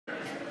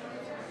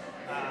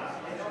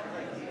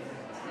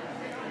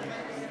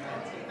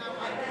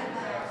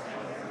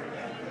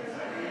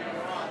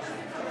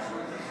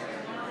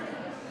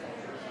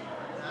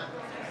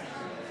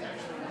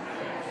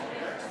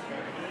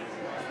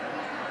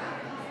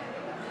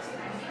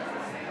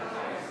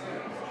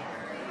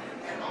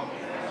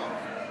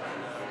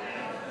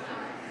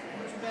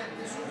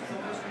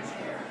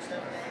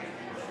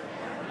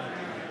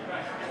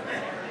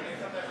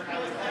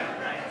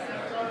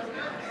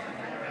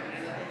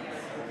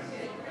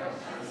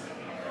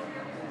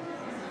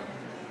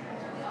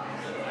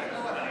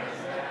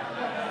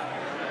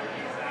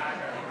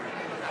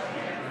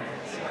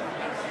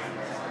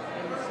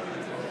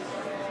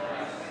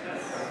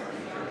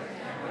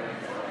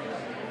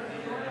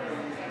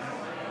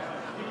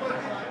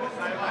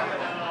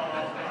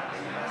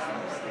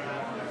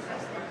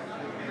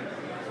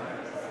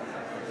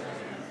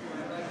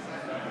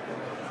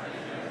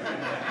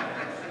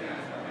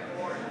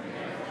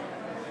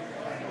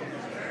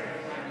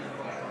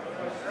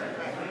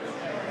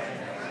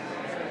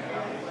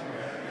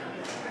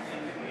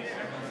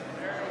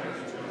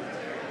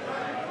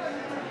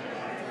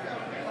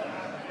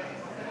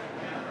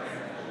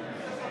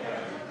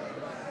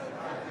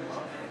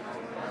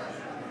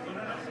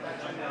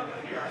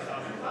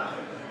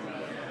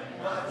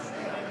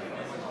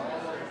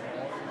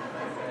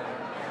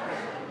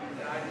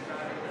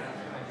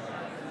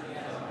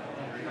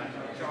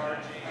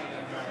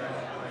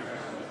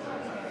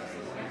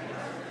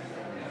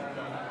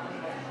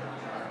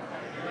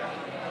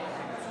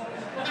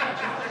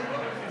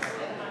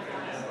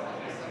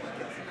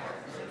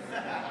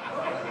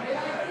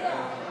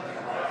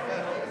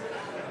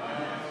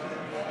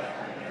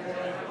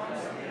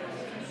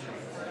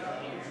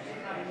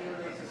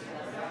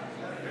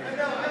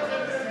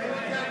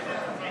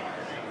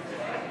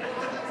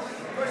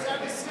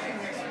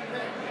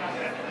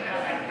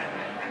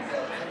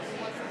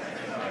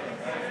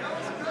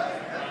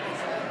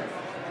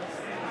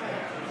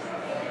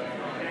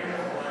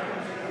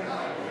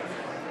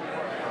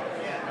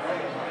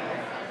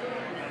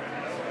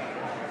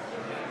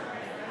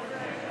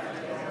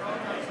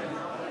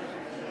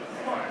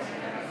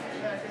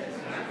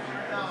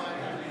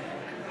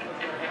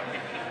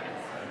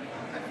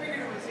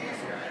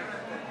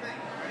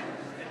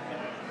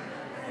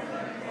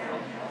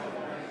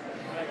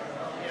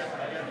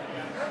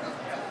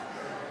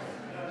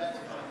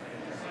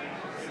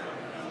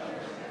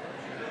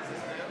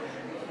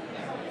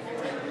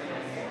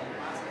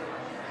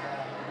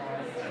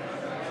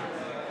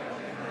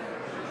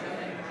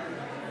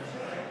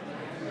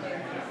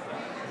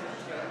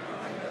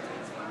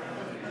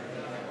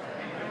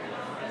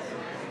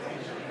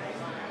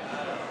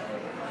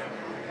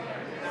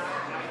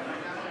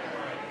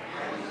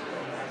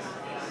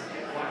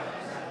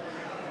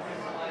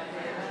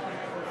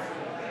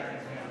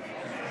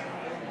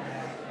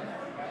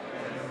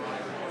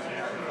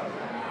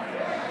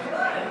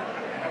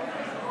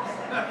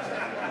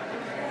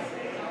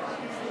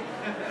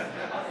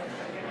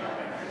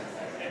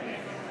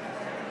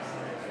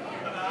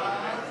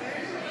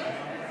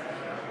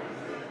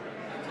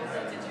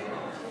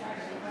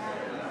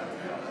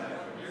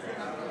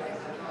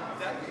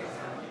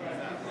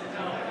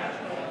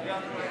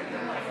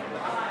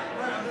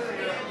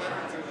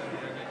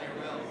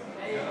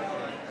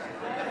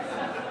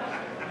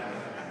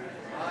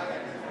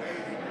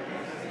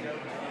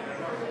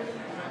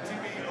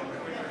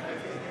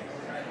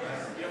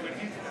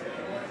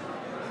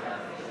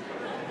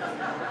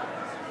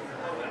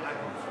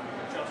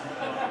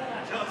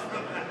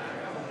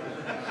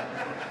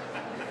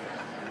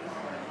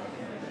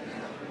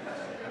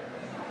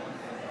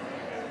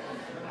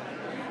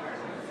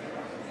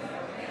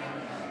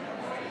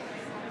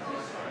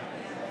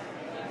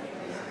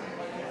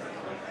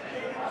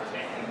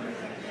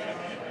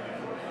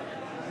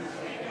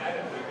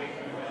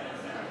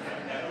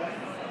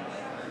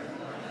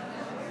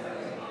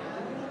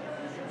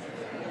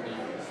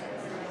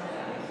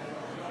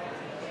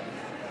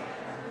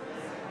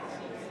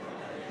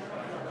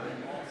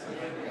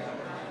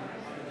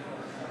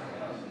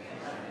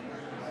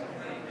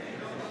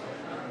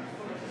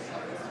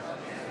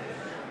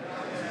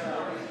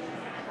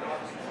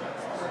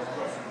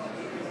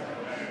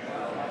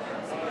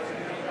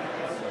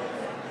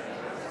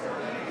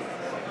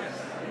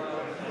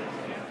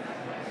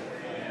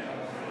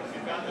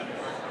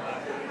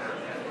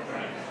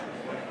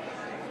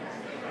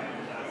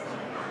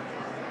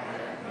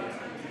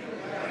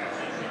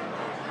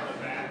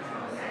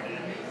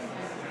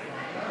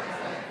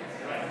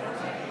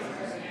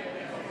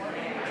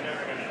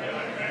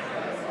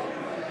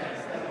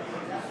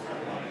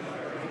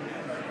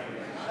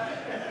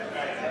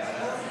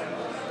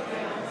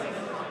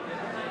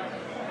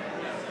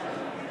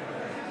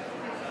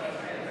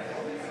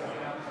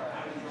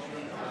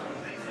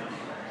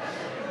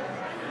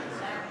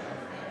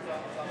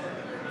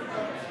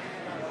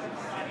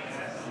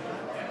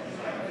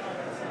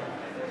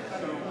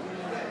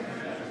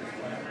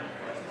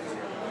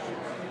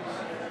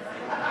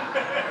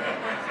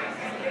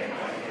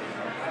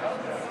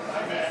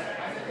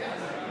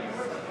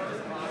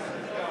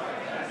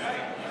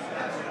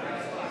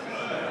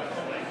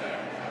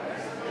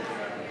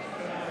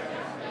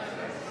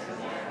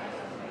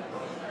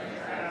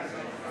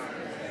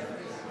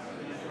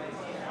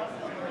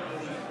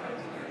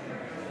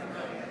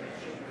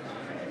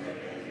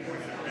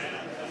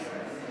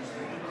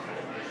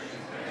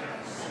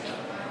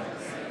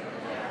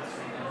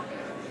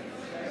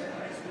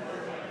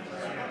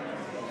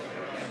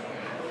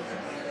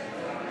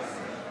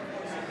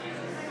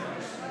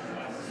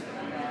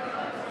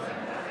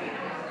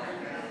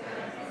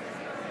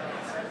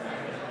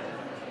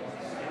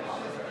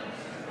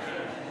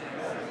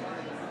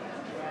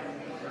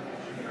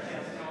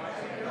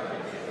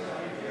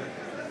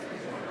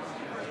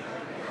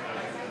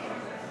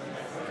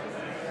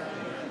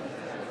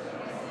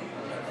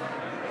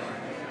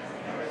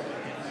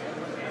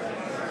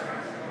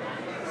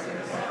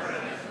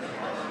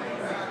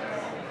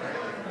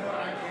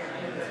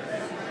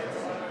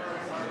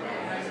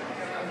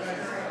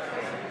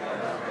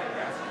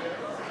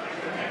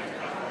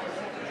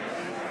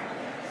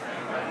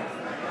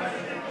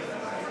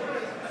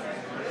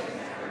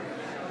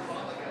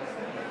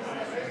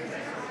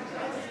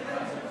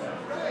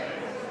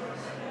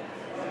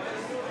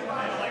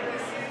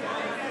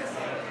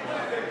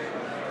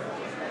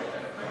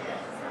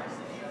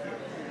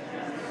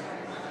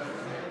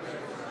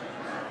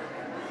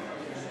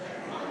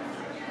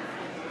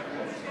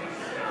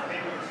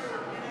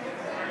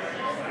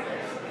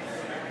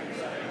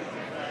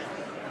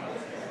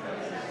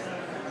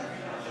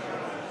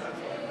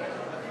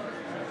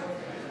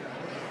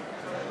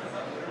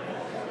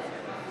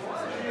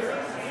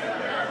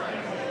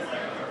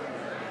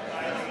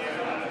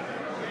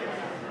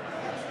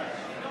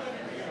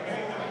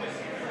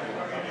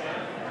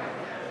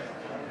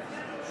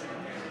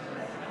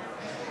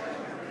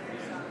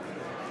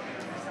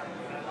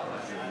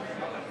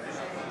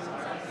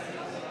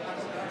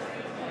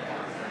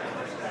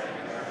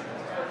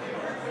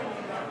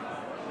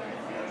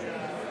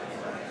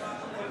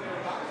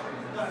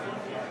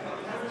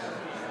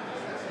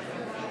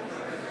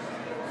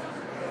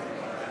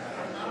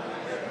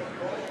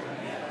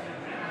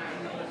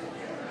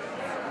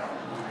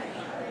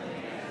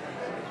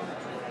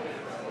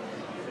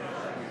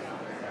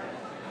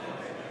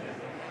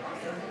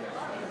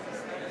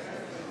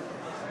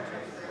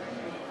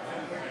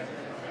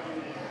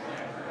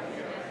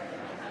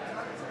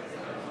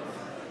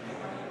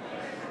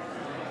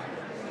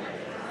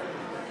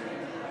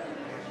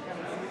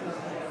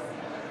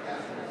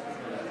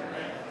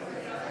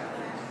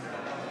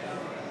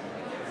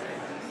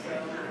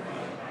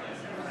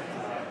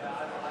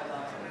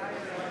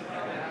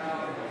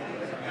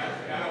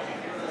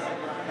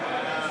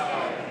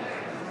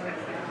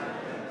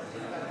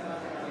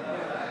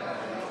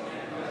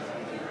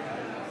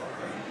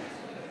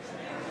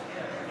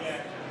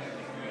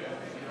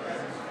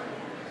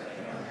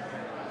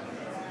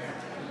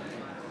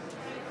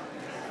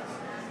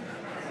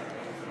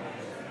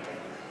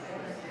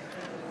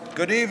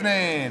Good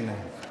evening.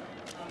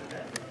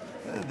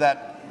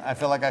 I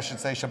feel like I should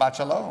say Shabbat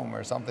Shalom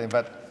or something,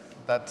 but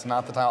that's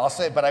not the time.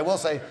 But I will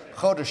say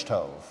Chodesh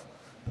Tov,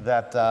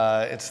 that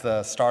it's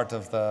the start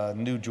of the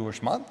new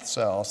Jewish month,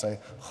 so I'll say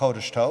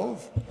Chodesh Tov.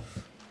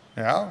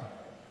 Yeah?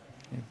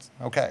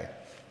 Okay.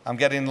 I'm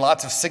getting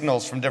lots of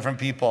signals from different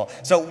people.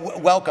 So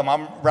welcome,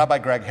 I'm Rabbi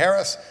Greg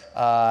Harris,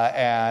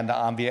 and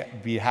on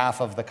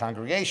behalf of the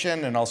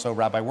congregation, and also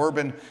Rabbi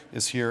Werbin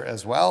is here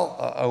as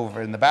well,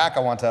 over in the back. I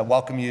want to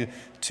welcome you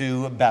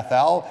to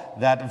Bethel.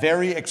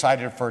 Very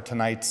excited for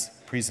tonight's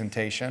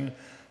presentation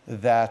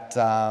that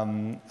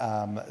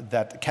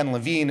Ken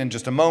Levine in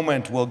just a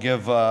moment will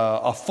give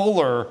a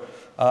fuller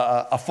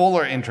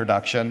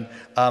introduction,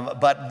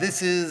 but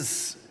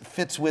this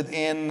fits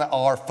within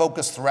our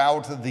focus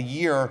throughout the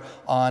year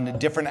on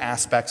different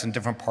aspects and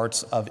different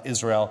parts of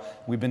Israel.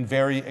 We've been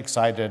very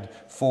excited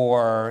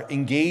for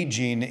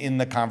engaging in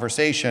the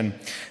conversation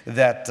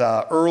that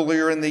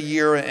earlier in the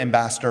year,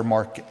 Ambassador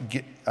Mark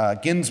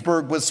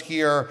Ginsburg was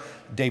here,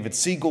 David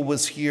Siegel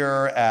was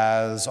here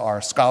as our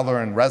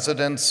scholar in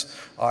residence,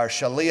 our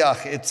Shaliach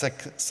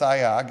Itzik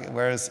Sayag.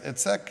 Where is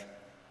Itzik?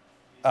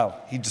 Oh,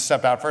 he just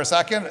stepped out for a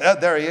second.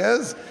 There he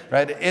is.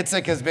 Right,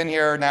 Itzik has been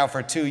here now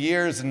for 2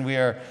 years, and we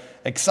are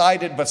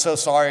excited but so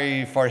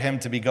sorry for him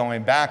to be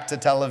going back to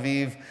Tel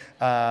Aviv,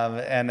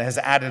 and has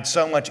added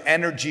so much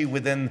energy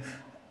within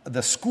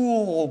the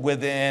school,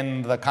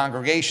 within the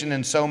congregation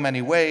in so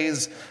many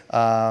ways,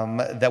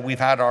 that we've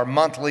had our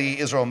monthly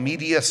Israel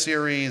Media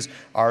series,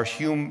 our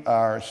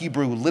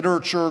Hebrew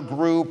literature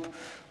group,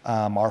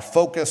 our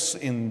focus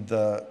in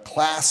the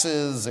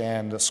classes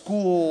and the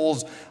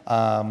schools,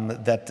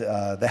 that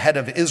the head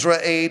of Israel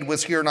Aid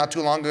was here not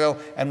too long ago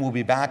and will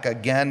be back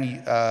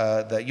again.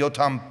 The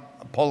Yotam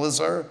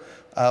Polizer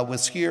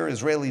was here,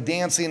 Israeli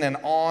dancing, and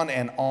on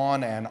and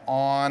on and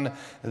on.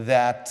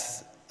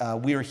 That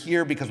we are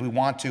here because we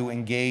want to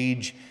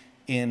engage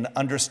in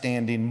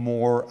understanding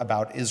more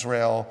about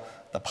Israel,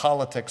 the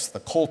politics, the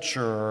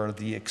culture,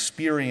 the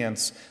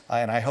experience,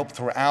 and I hope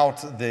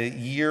throughout the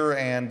year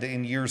and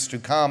in years to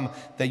come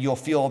that you'll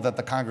feel that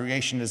the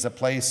congregation is a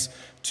place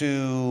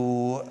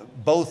to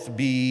both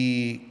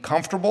be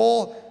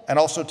comfortable and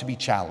also to be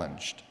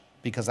challenged,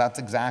 because that's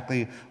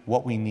exactly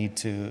what we need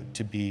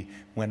to be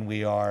when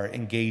we are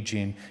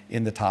engaging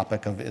in the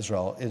topic of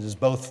Israel. It is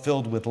both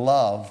filled with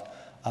love,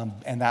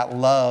 and that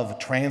love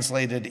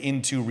translated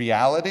into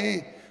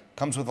reality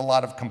comes with a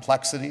lot of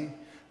complexity.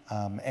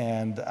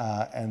 And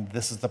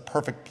this is the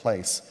perfect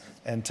place,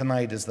 and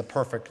tonight is the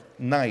perfect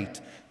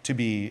night to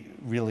be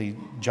really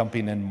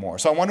jumping in more.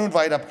 So I want to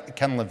invite up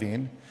Ken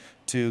Levine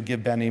to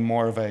give Benny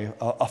more of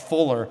a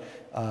fuller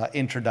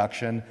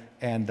introduction,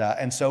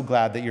 and so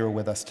glad that you're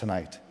with us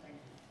tonight.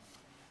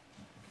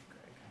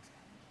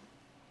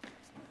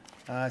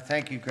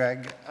 Thank you,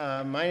 Greg.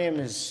 My name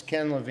is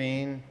Ken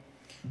Levine.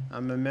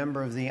 I'm a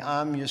member of the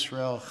Am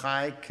Yisrael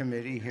Chai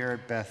Committee here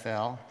at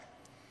Bethel.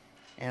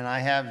 And I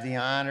have the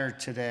honor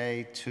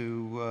today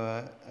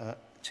to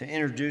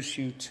introduce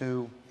you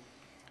to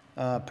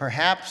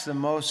perhaps the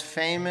most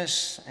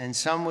famous, and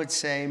some would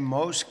say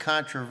most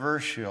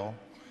controversial,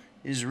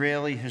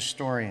 Israeli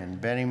historian,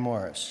 Benny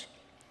Morris.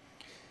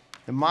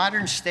 The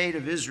modern state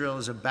of Israel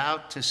is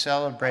about to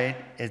celebrate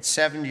its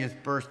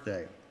 70th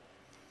birthday.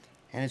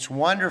 And it's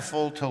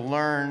wonderful to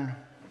learn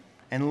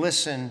and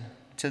listen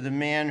to the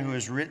man who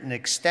has written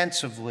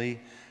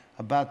extensively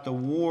about the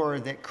war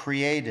that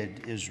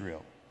created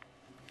Israel.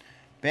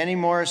 Benny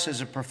Morris is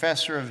a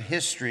professor of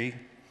history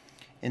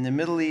in the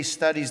Middle East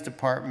Studies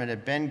Department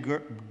at Ben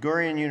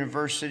Gurion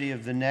University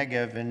of the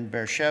Negev in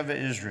Beersheba,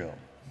 Israel.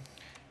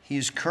 He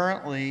is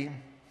currently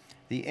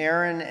the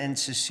Aaron and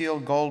Cecile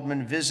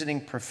Goldman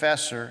Visiting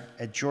Professor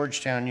at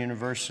Georgetown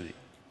University.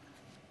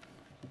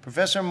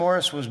 Professor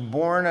Morris was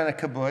born on a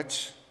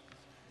kibbutz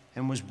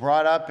and was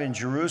brought up in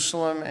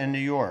Jerusalem and New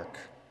York.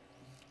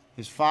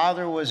 His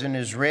father was an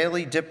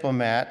Israeli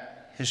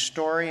diplomat,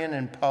 historian,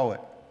 and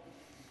poet.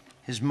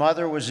 His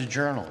mother was a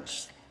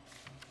journalist.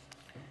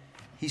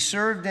 He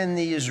served in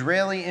the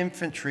Israeli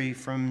infantry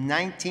from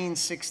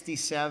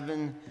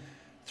 1967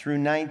 through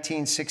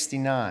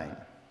 1969.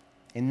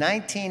 In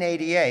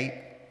 1988,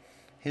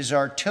 his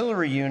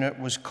artillery unit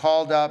was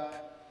called up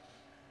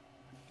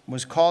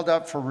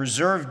for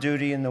reserve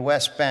duty in the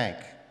West Bank.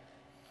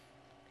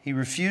 He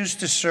refused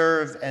to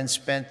serve and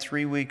spent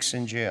 3 weeks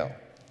in jail.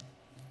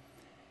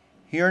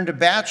 He earned a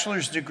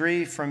bachelor's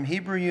degree from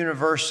Hebrew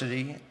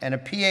University and a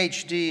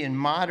PhD in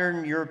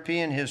modern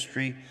European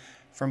history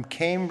from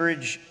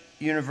Cambridge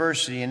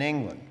University in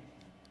England.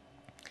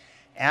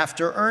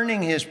 After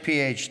earning his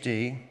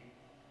PhD,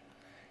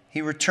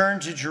 he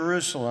returned to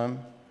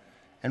Jerusalem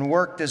and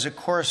worked as a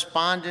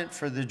correspondent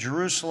for the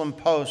Jerusalem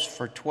Post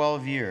for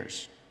 12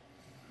 years.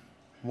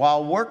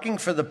 While working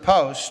for the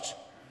Post,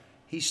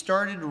 he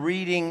started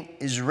reading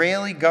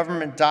Israeli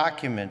government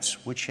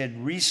documents which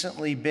had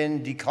recently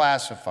been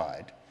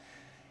declassified,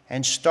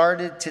 and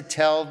started to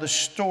tell the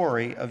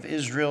story of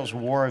Israel's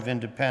War of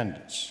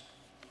Independence.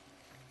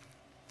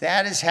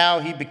 That is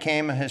how he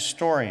became a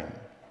historian,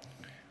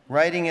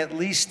 writing at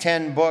least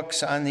 10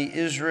 books on the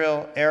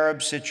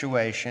Israel-Arab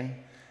situation,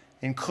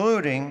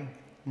 including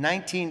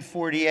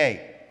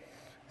 1948,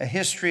 A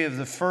History of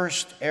the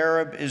First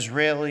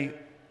Arab-Israeli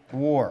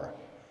War.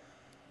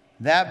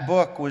 That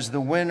book was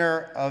the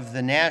winner of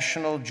the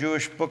National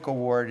Jewish Book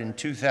Award in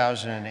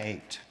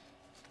 2008.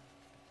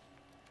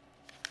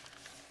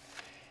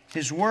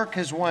 His work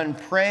has won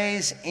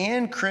praise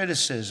and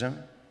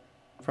criticism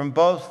from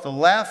both the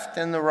left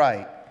and the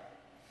right.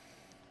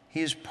 He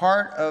is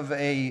part of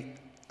a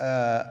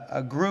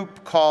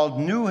group called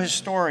New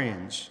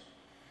Historians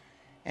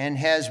and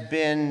has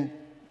been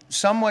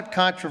somewhat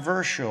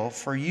controversial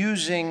for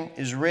using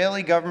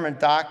Israeli government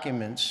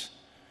documents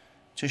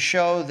to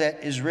show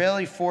that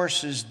Israeli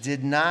forces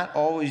did not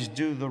always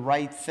do the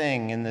right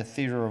thing in the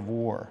theater of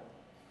war.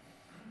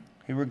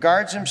 He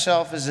regards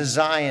himself as a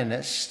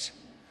Zionist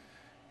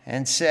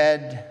and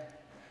said,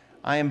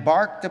 "I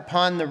embarked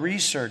upon the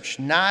research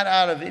not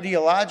out of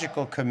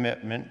ideological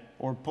commitment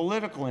or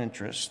political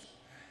interest.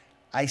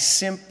 I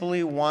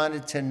simply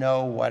wanted to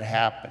know what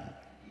happened."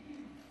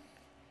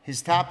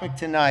 His topic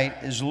tonight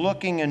is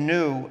looking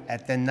anew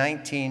at the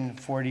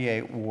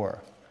 1948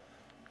 war.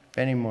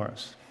 Benny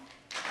Morris.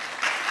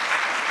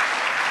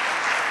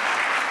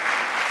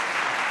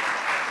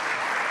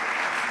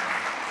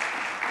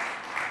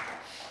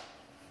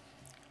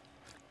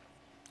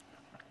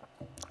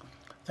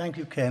 Thank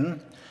you,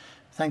 Ken.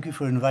 Thank you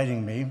for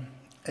inviting me.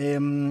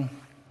 So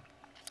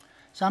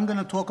I'm going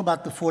to talk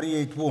about the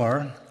 48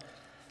 war.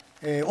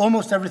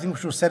 Almost everything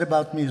which was said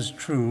about me is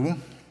true,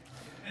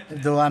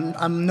 though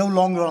I'm no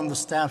longer on the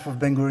staff of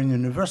Ben Gurion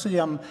University.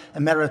 I'm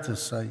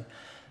emeritus. I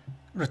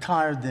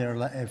retired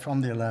there from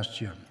there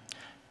last year.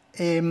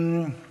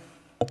 The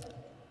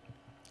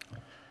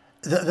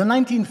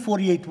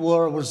 1948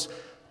 war was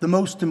the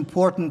most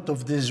important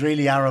of the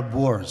Israeli-Arab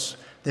wars.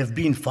 There have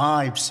been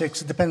 5,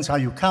 6, it depends how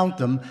you count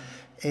them,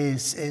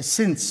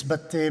 since,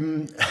 but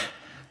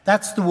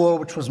that's the war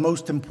which was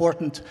most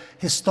important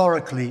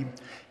historically,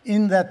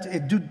 in that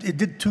it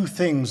did two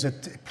things.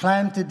 It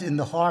planted in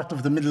the heart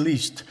of the Middle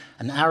East,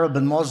 an Arab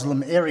and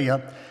Muslim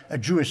area, a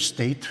Jewish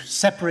state,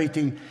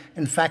 separating,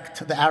 in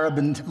fact, the Arab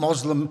and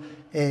Muslim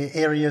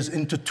areas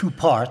into two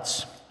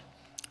parts,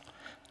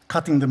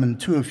 cutting them in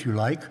two, if you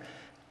like.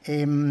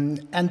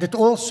 And it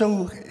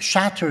also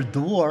shattered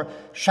the war,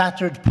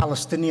 shattered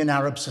Palestinian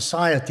Arab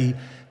society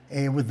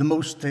with the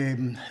most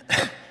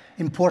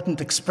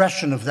important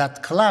expression of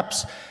that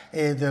collapse,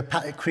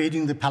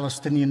 creating the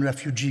Palestinian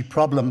refugee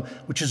problem,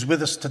 which is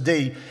with us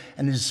today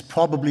and is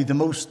probably the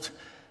most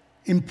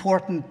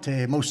important,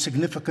 most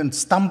significant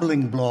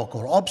stumbling block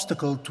or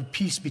obstacle to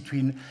peace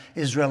between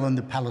Israel and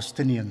the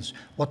Palestinians.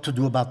 What to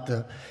do about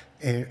the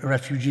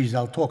refugees,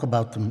 I'll talk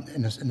about them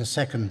in a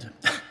second.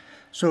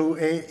 So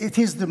it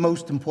is the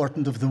most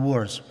important of the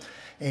wars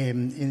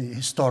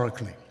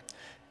historically.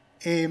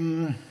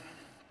 The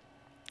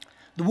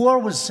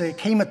war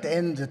came at the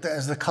end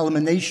as the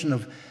culmination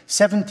of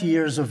 70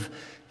 years of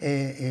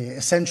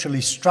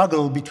essentially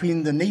struggle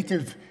between the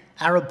native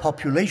Arab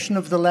population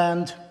of the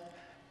land,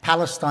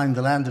 Palestine,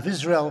 the land of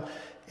Israel,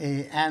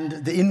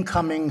 and the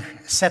incoming,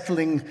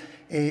 settling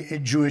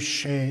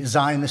Jewish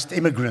Zionist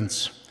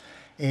immigrants.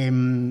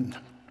 There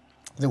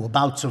were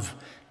bouts of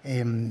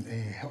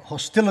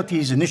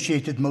hostilities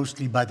initiated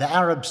mostly by the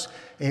Arabs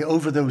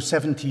over those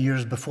 70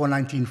 years before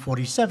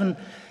 1947.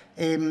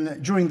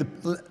 During the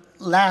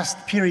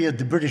last period,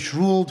 the British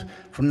ruled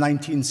from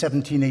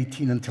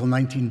 1917-18 until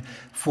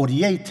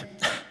 1948.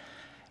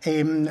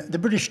 The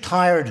British,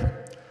 tired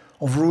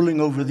of ruling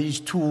over these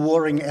two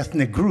warring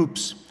ethnic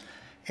groups,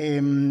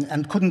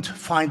 and couldn't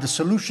find a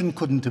solution,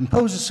 couldn't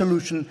impose a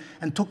solution,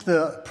 and took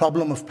the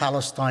problem of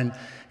Palestine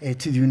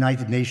to the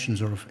United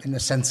Nations, or in a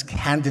sense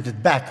handed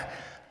it back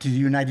to the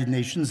United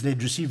Nations.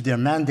 They'd received their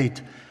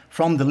mandate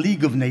from the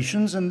League of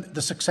Nations, and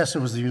the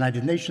successor was the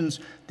United Nations.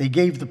 They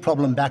gave the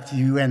problem back to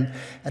the UN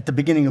at the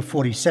beginning of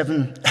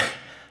 47.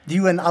 The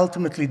UN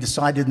ultimately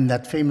decided in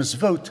that famous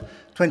vote,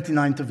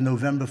 29th of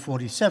November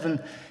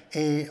 47,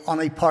 on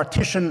a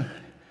partition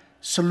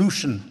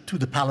solution to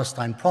the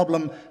Palestine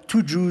problem.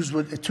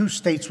 Two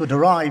states would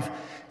arise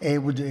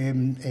in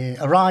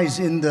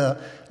the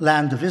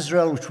land of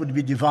Israel, which would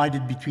be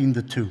divided between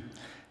the two.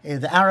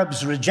 The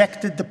Arabs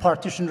rejected the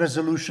partition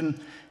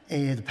resolution,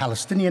 the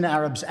Palestinian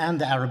Arabs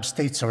and the Arab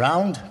states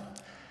around,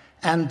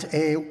 and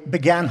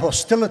began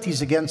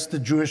hostilities against the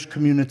Jewish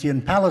community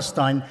in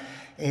Palestine,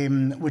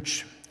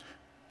 which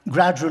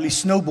gradually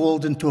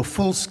snowballed into a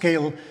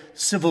full-scale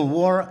civil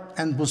war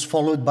and was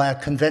followed by a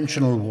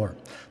conventional war.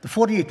 The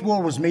 48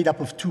 war was made up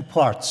of two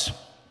parts.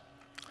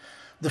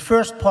 The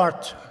first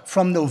part,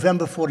 from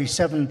November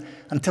 47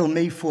 until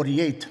May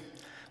 48,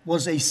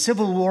 was a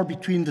civil war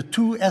between the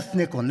two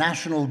ethnic or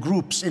national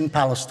groups in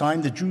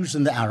Palestine, the Jews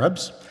and the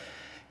Arabs,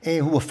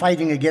 who were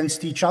fighting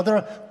against each other,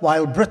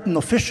 while Britain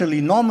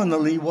officially,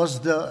 nominally,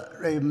 was the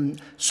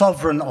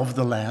sovereign of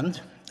the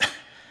land.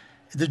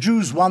 The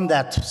Jews won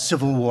that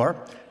civil war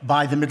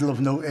by the middle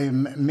of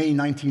May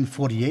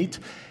 1948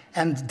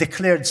 and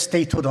declared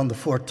statehood on the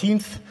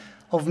 14th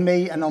of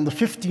May, and on the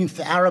 15th,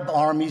 the Arab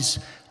armies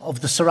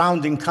of the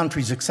surrounding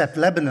countries, except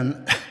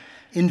Lebanon,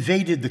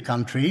 invaded the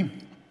country,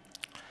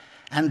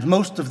 and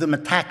most of them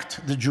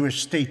attacked the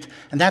Jewish state.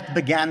 And that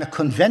began a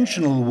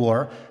conventional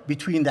war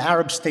between the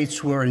Arab states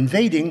who were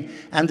invading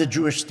and the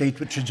Jewish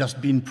state, which had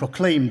just been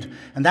proclaimed.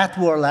 And that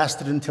war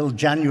lasted until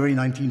January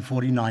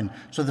 1949.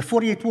 So the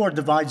 48 War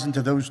divides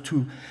into those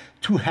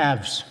two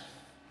halves.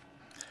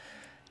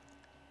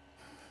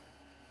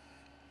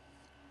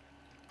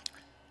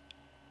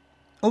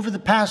 Over the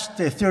past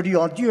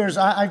 30-odd years,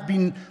 I've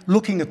been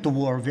looking at the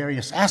war,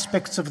 various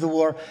aspects of the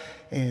war,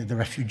 the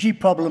refugee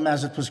problem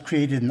as it was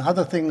created and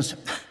other things.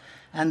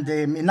 And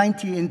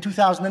in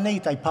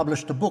 2008, I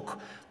published a book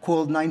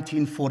called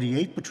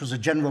 1948, which was a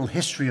general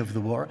history of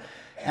the war.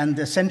 And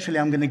essentially,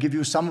 I'm going to give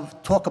you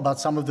talk about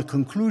some of the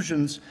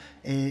conclusions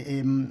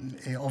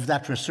of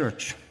that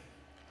research.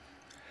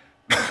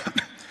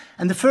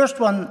 And the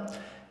first one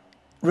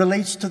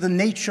relates to the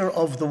nature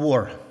of the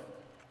war.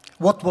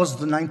 What was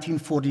the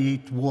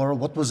 1948 war?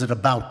 What was it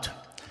about?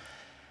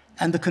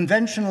 And the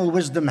conventional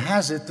wisdom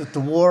has it that the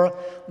war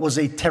was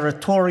a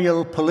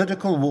territorial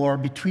political war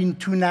between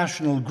two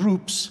national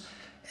groups,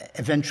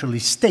 eventually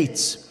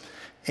states,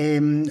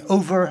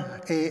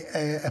 over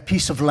a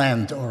piece of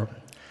land.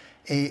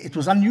 It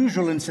was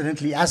unusual,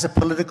 incidentally, as a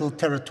political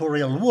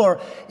territorial war,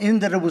 in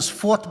that it was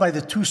fought by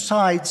the two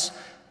sides,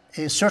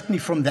 certainly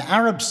from the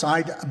Arab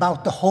side,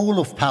 about the whole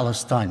of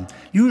Palestine.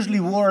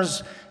 Usually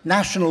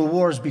national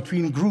wars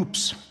between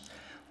groups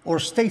or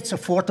states are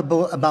fought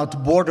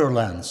about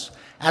borderlands,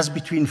 as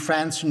between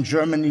France and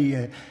Germany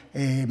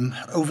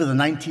over the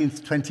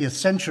 19th, 20th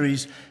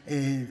centuries,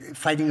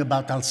 fighting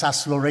about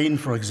Alsace-Lorraine,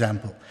 for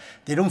example.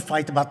 They don't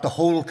fight about the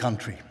whole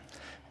country.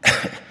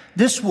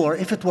 This war,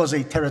 if it was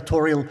a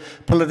territorial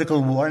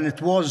political war, and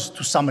it was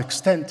to some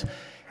extent,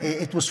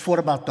 it was fought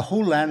about the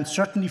whole land,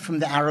 certainly from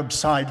the Arab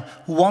side,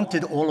 who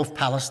wanted all of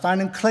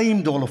Palestine and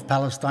claimed all of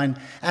Palestine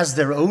as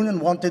their own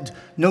and wanted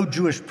no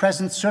Jewish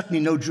presence, certainly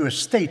no Jewish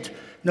state,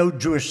 no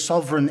Jewish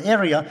sovereign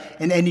area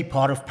in any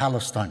part of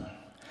Palestine.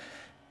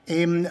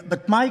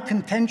 But my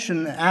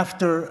contention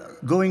after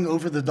going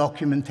over the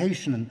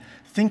documentation and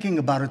thinking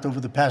about it over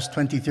the past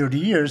 20, 30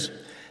 years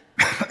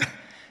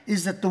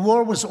is that the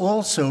war was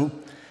also,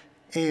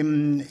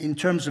 in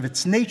terms of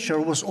its nature,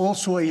 was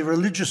also a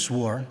religious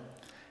war,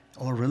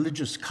 or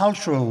religious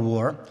cultural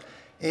war,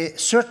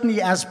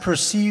 certainly as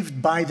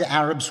perceived by the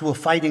Arabs who were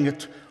fighting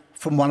it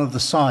from one of the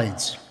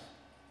sides.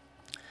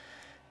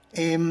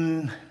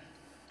 On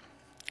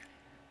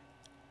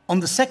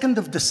the 2nd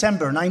of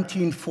December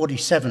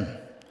 1947,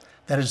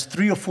 that is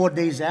 3 or 4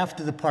 days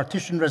after the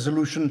partition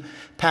resolution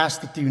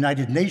passed at the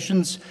United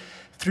Nations,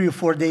 3 or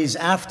 4 days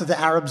after the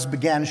Arabs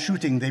began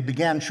shooting,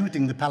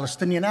 the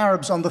Palestinian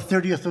Arabs on the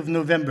 30th of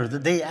November, the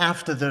day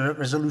after the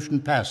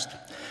resolution passed.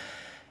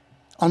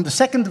 On the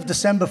 2nd of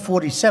December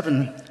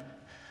 47,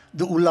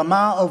 the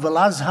ulama of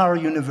Al-Azhar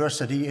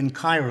University in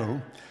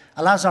Cairo,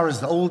 Al-Azhar is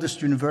the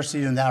oldest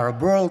university in the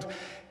Arab world,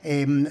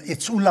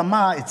 its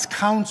ulama, its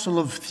council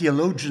of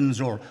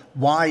theologians or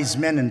wise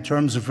men in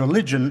terms of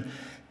religion,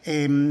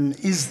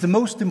 is the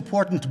most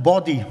important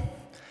body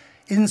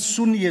in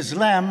Sunni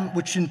Islam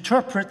which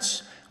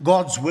interprets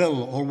God's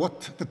will, or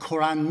what the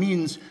Quran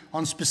means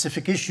on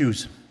specific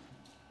issues,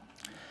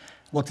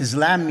 what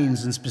Islam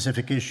means in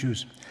specific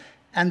issues.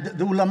 And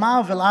the ulama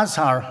of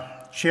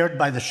Al-Azhar, chaired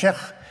by the Sheikh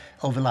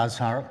of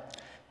Al-Azhar,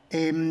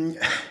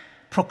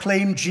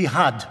 proclaimed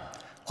jihad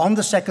on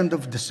the 2nd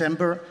of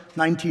December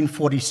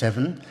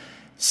 1947,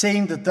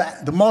 saying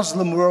that the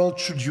Muslim world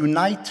should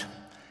unite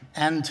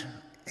and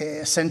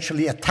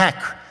essentially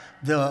attack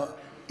the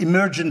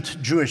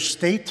emergent Jewish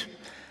state.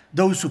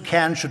 Those who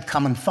can should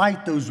come and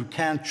fight, those who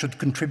can't should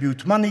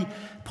contribute money,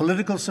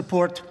 political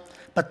support.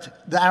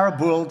 But the Arab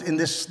world,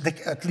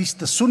 at least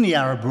the Sunni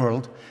Arab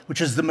world,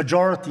 which is the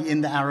majority in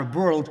the Arab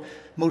world,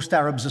 most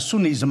Arabs are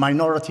Sunnis, a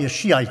minority are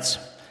Shiites,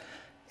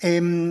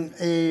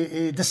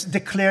 this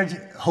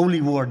declared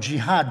holy war,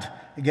 jihad,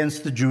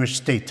 against the Jewish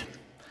state.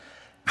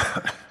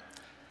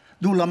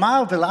 The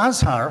ulama of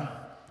Al-Azhar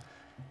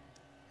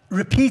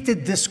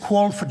repeated this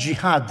call for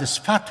jihad, this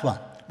fatwa,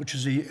 which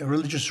is a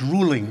religious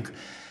ruling,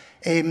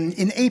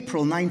 in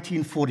April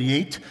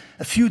 1948,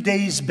 a few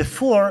days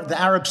before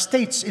the Arab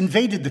states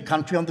invaded the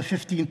country on the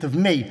 15th of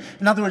May.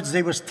 In other words,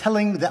 they were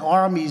telling the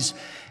armies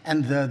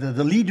and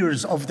the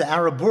leaders of the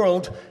Arab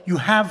world, you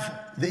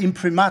have the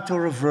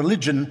imprimatur of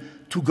religion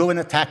to go and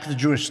attack the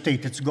Jewish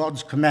state. It's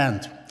God's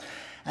command.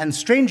 And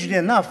strangely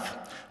enough,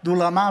 the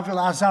ulama of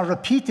Al-Azhar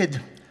repeated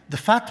the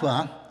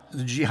fatwa,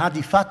 the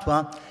jihadi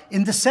fatwa,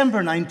 in December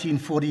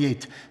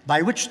 1948,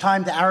 by which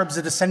time the Arabs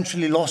had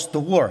essentially lost the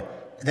war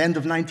at the end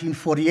of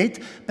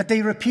 1948, but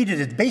they repeated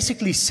it,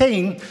 basically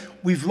saying,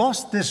 we've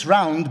lost this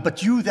round,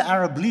 but you, the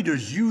Arab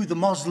leaders, you, the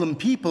Muslim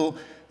people,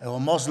 or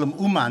Muslim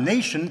Ummah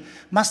nation,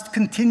 must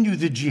continue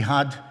the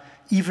jihad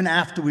even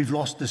after we've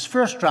lost this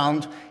first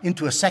round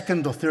into a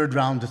second or third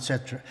round,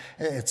 etc.,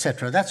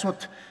 etc. That's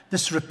what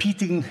this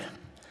repeating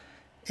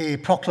a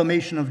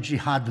proclamation of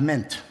jihad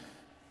meant.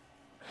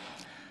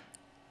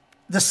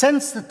 The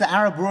sense that the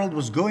Arab world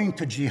was going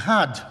to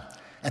jihad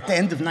at the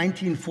end of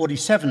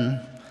 1947,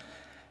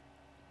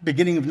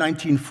 beginning of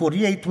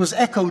 1948, was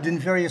echoed in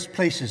various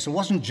places. It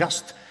wasn't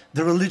just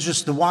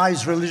the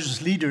wise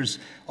religious leaders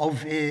of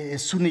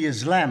Sunni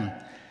Islam.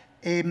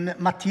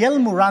 Matiel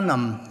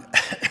Muranam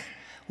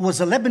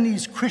was a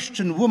Lebanese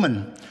Christian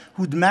woman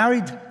who'd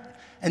married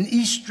a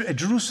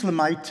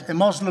Jerusalemite, a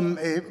Muslim,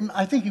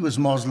 I think he was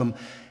Muslim,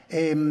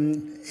 a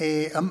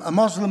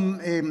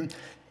Muslim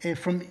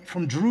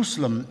from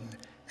Jerusalem,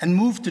 and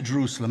moved to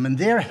Jerusalem. And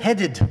there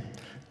headed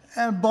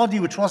a body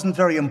which wasn't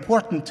very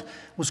important,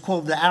 was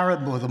called the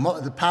Arab, or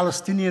the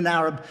Palestinian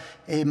Arab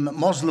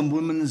Muslim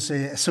Women's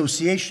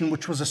Association,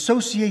 which was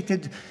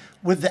associated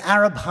with the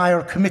Arab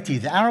Higher Committee.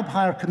 The Arab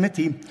Higher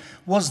Committee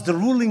was the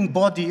ruling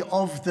body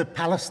of the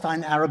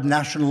Palestine Arab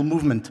National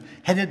Movement,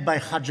 headed by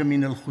Haj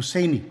Amin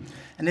al-Husseini.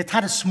 And it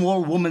had a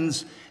small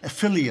women's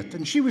affiliate.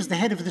 And she was the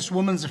head of this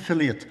women's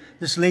affiliate,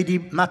 this lady,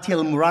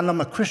 Matiel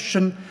Muranam, a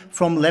Christian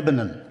from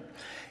Lebanon.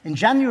 In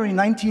January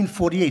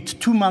 1948,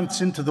 2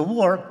 months into the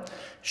war,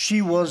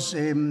 she was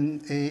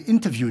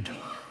interviewed.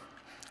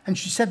 And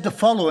she said the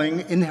following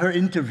in her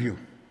interview: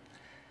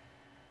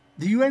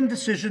 "The UN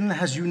decision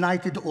has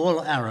united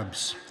all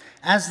Arabs,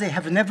 as they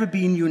have never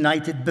been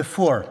united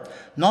before,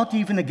 not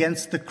even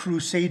against the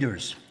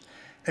Crusaders.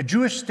 A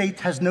Jewish state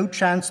has no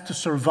chance to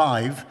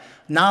survive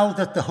now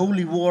that the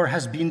Holy War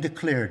has been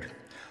declared.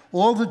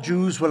 All the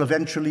Jews will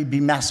eventually be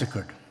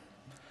massacred."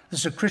 This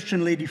is a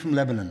Christian lady from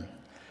Lebanon,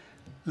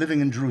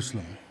 living in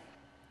Jerusalem.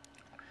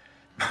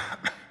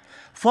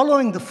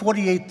 Following the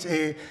 48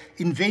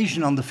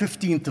 invasion on the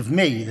 15th of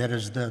May, that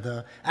is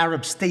the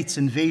Arab states'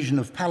 invasion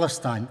of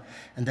Palestine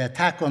and the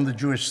attack on the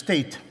Jewish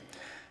state,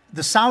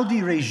 the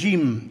Saudi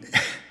regime,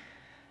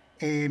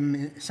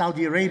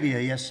 Saudi Arabia,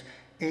 yes,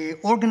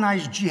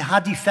 organized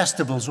jihadi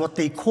festivals, what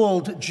they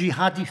called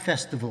jihadi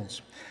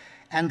festivals.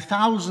 And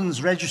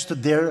thousands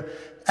registered there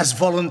as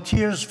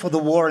volunteers for the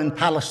war in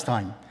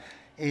Palestine.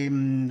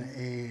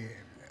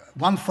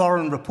 One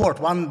foreign report,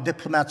 one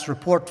diplomat's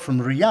report from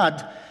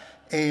Riyadh,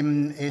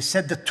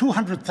 said that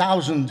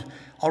 200,000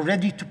 are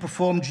ready to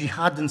perform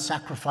jihad and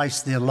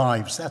sacrifice their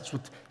lives. That's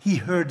what he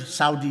heard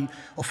Saudi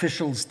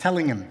officials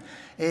telling him.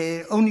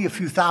 Only a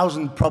few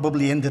thousand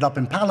probably ended up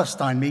in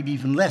Palestine, maybe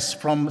even less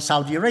from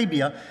Saudi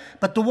Arabia,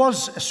 but there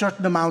was a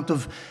certain amount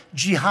of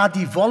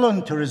jihadi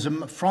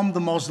voluntarism from the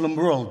Muslim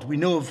world. We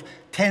know of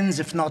tens,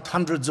 if not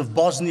hundreds, of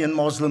Bosnian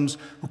Muslims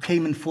who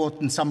came and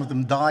fought, and some of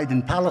them died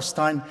in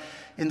Palestine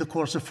in the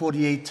course of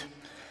 48.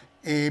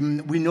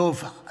 We know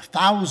of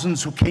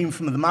thousands who came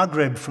from the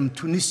Maghreb, from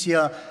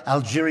Tunisia,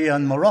 Algeria,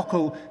 and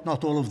Morocco.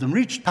 Not all of them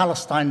reached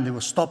Palestine. They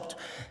were stopped,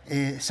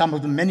 some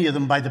of them, many of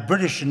them, by the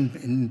British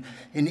in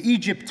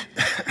Egypt,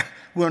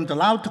 weren't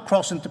allowed to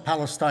cross into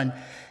Palestine.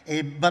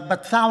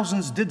 But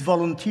thousands did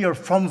volunteer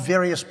from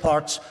various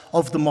parts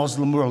of the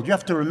Muslim world. You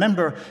have to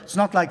remember, it's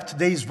not like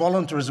today's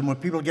voluntarism where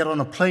people get on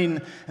a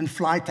plane and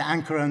fly to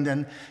Ankara and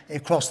then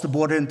cross the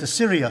border into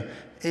Syria.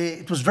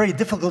 It was very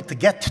difficult to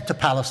get to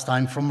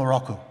Palestine from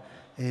Morocco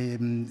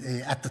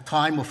at the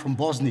time, or from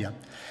Bosnia.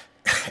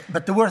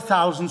 But there were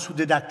thousands who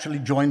did actually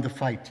join the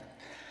fight.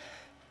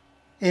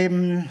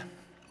 One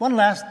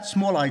last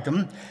small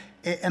item.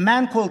 A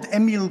man called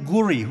Emil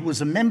Guri, who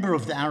was a member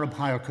of the Arab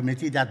Higher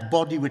Committee, that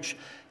body which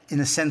in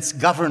a sense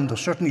governed or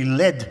certainly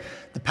led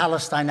the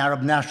Palestine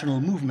Arab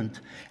National Movement,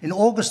 in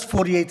August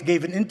 48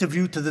 gave an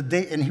interview to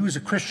the and he was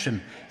a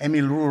Christian,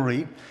 Emil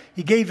Guri.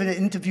 He gave an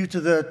interview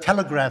to the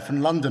Telegraph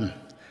in London,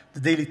 the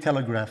Daily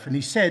Telegraph, and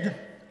he said,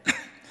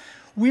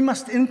 "We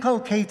must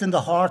inculcate in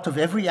the heart of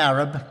every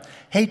Arab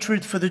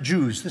hatred for the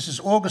Jews." This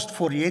is August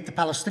 48. The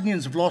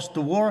Palestinians have lost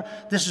the war.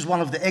 This is one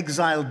of the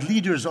exiled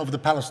leaders of the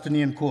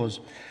Palestinian cause.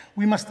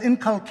 "We must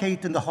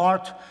inculcate in the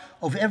heart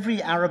of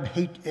every Arab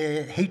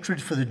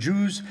hatred for the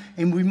Jews,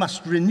 and we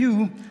must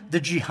renew the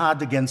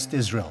jihad against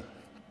Israel."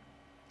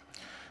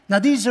 Now,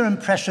 these are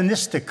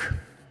impressionistic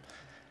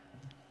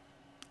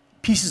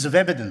pieces of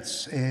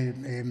evidence,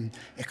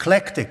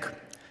 eclectic.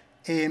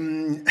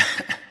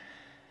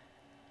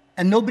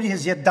 And nobody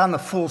has yet done a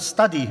full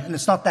study, and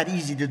it's not that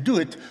easy to do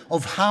it,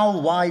 of how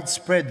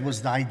widespread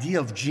was the idea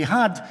of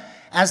jihad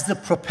as the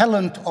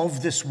propellant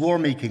of this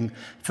war-making,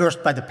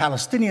 first by the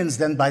Palestinians,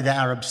 then by the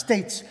Arab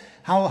states.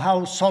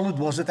 How solid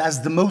was it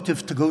as the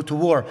motive to go to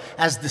war,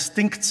 as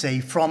distinct, say,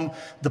 from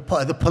the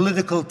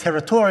political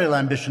territorial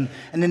ambition?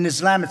 And in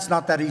Islam, it's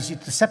not that easy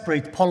to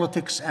separate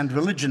politics and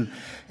religion.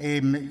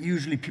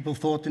 Usually people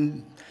thought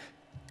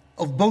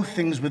of both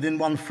things within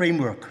one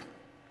framework.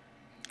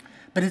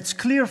 But it's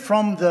clear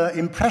from the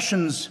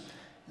impressions,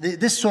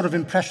 this sort of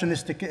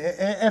impressionistic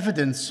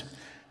evidence,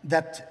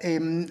 that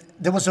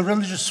there was a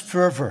religious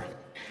fervor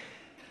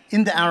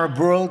in the Arab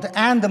world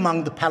and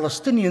among the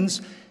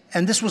Palestinians,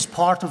 and this was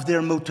part of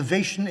their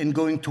motivation in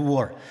going to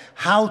war.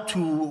 How to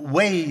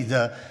weigh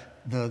the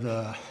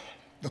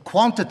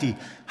quantity,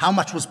 how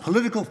much was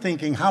political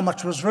thinking, how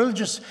much was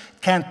religious,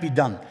 can't be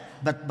done.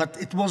 But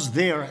it was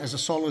there as a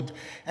solid.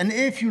 And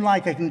if you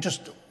like, I can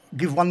just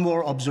give one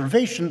more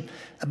observation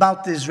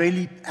about the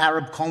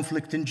Israeli-Arab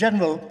conflict in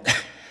general.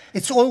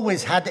 It's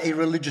always had a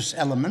religious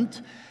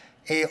element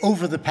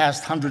over the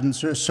past 100 and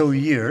so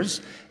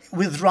years,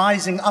 with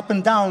rising up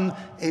and down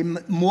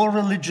more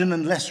religion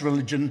and less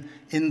religion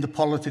in the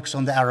politics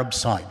on the Arab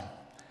side.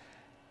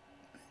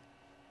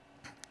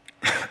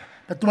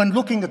 But when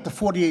looking at the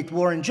 48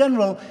 war in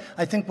general,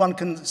 I think one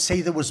can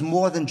say there was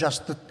more than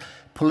just the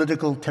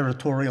political,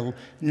 territorial,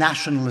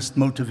 nationalist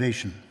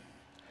motivation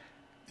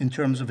in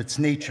terms of its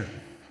nature.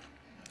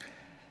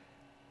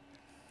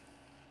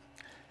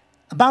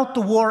 About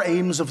the war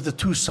aims of the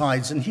two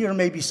sides, and here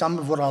maybe some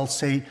of what I'll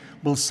say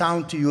will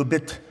sound to you a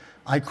bit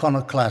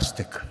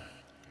iconoclastic.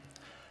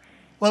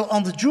 Well,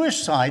 on the Jewish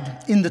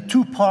side, in the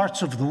two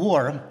parts of the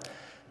war,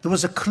 there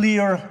was a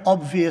clear,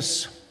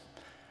 obvious,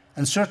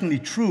 and certainly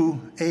true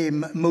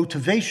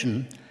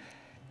motivation,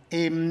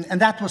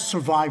 and that was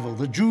survival.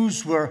 The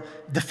Jews were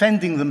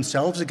defending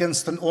themselves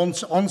against an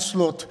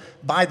onslaught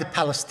by the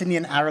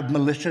Palestinian Arab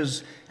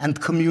militias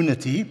and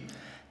community,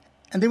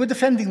 and they were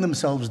defending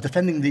themselves,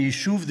 defending the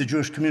Yishuv, the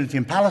Jewish community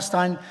in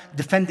Palestine,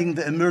 defending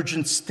the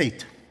emergent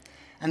state.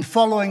 And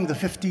following the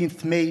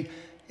 15th May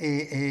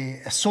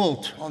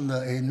assault on the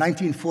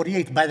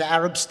 1948 by the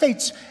Arab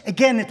states,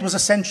 again, it was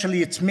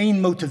essentially its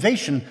main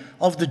motivation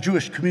of the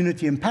Jewish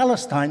community in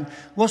Palestine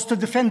was to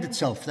defend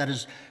itself, that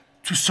is,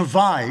 to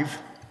survive,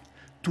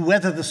 to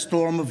weather the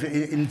storm of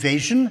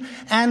invasion,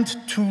 and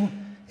to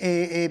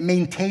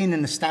maintain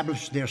and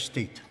establish their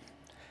state.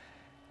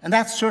 And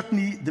that's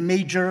certainly the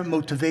major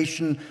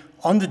motivation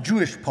on the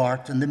Jewish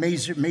part and the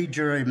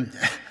major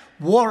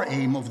war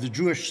aim of the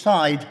Jewish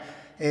side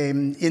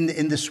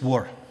in this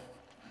war.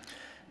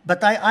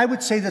 But I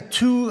would say that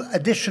two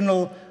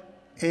additional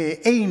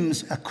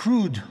aims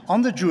accrued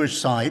on the Jewish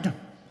side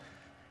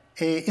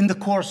in the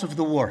course of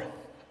the war.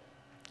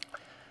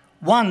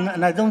 One,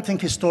 and I don't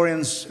think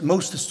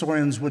most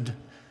historians would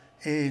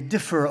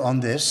differ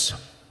on this,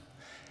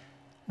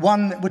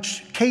 one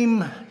which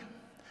came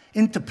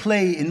into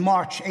play in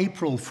March,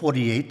 April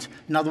 48,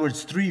 in other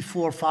words, 3,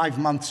 4, 5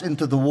 months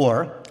into the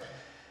war,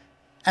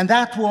 and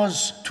that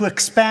was to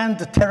expand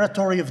the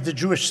territory of the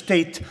Jewish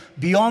state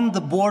beyond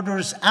the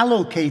borders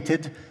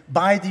allocated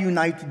by the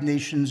United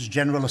Nations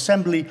General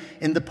Assembly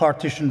in the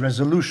Partition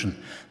Resolution.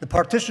 The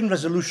Partition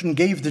Resolution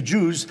gave the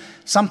Jews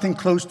something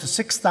close to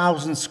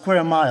 6,000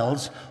 square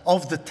miles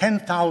of the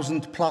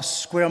 10,000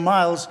 plus square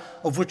miles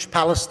of which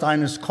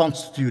Palestine is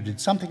constituted,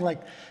 something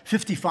like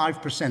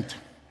 55%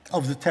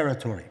 of the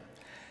territory.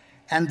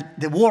 And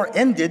the war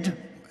ended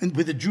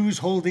with the Jews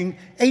holding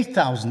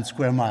 8,000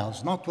 square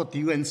miles, not what the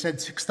UN said,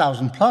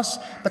 6,000 plus,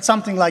 but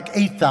something like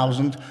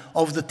 8,000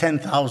 of the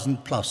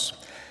 10,000 plus.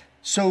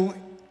 So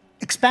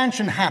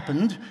expansion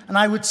happened, and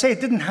I would say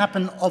it didn't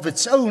happen of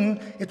its own.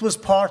 It was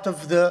part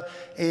of the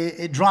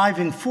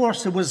driving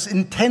force. It was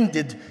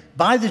intended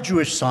by the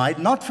Jewish side,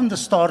 not from the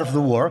start of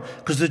the war,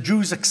 because the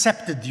Jews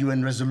accepted the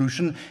UN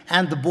resolution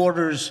and the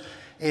borders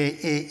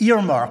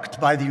earmarked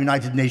by the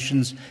United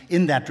Nations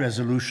in that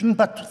resolution.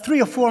 But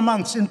 3 or 4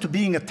 months into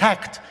being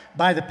attacked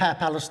by the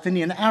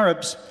Palestinian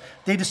Arabs,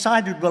 they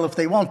decided, well, if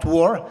they want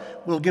war,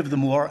 we'll give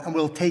them war and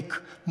we'll take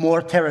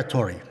more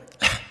territory.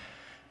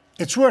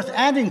 It's worth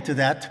adding to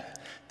that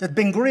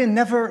Ben-Gurion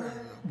never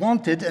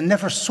wanted and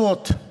never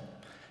sought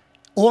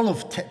all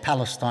of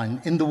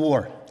Palestine in the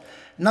war.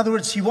 In other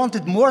words, he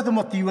wanted more than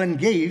what the UN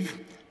gave,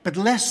 but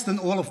less than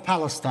all of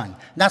Palestine.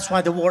 That's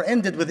why the war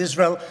ended with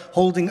Israel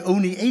holding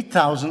only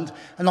 8,000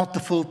 and not the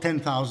full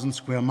 10,000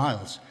 square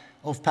miles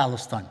of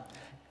Palestine.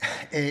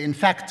 In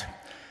fact,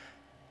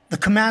 the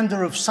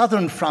commander of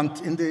Southern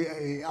Front in the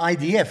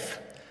IDF,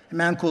 a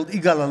man called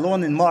Igal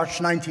Alon, in March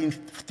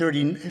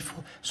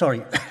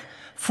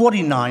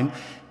 1949,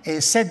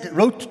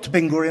 wrote to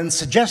Ben-Gurion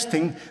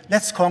suggesting,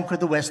 let's conquer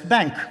the West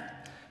Bank,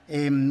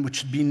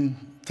 which had been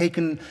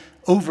taken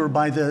over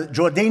by the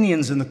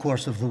Jordanians in the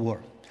course of the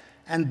war.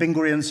 And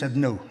Ben-Gurion said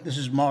no. This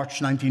is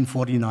March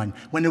 1949,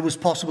 when it was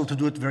possible to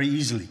do it very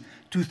easily.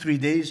 2-3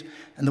 days,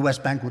 and the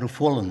West Bank would have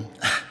fallen.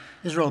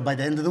 Israel, by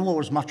the end of the war,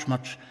 was much,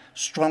 much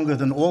stronger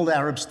than all the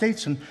Arab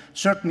states, and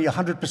certainly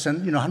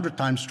 100%, 100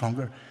 times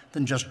stronger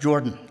than just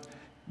Jordan.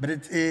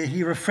 But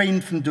he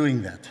refrained from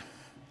doing that.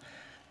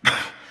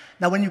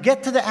 Now, when you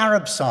get to the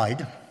Arab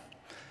side,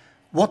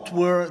 what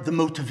were the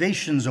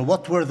motivations or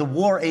what were the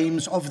war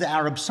aims of the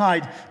Arab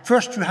side?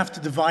 First, you have to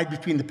divide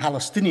between the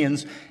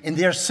Palestinians in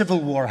their civil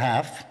war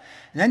half.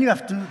 And then you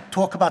have to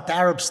talk about the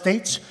Arab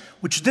states,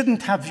 which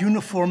didn't have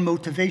uniform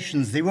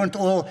motivations. They weren't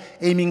all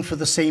aiming for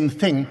the same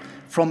thing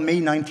from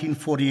May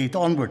 1948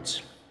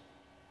 onwards.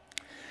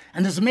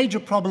 And there's a major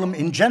problem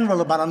in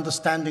general about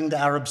understanding the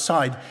Arab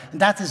side,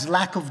 and that is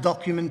lack of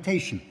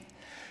documentation.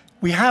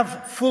 We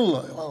have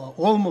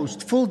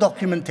almost full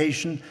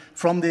documentation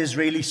from the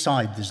Israeli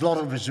side. There's a lot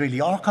of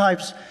Israeli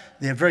archives.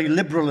 They're very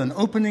liberal in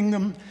opening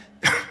them.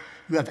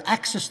 You have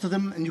access to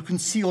them, and you can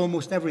see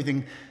almost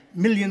everything.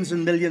 Millions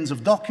and millions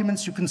of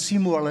documents. You can see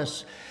more or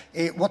less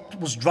what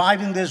was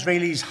driving the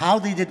Israelis, how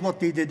they did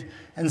what they did,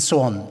 and so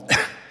on.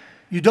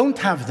 You don't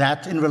have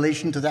that in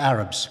relation to the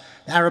Arabs.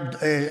 The Arab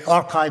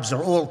archives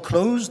are all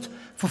closed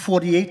for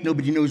 48.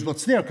 Nobody knows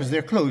what's there because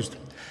they're closed.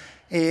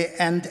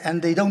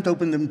 and they don't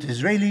open them to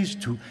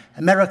Israelis, to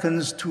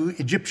Americans, to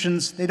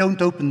Egyptians. They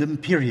don't open them,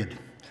 period.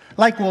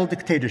 Like all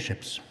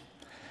dictatorships.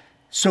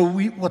 So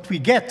what we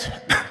get,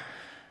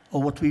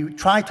 or what we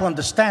try to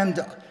understand,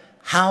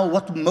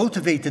 what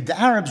motivated the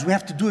Arabs, we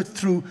have to do it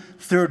through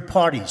third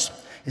parties.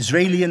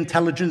 Israeli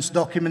intelligence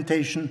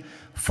documentation,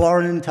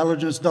 foreign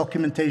intelligence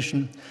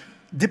documentation,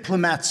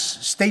 diplomats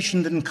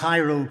stationed in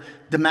Cairo,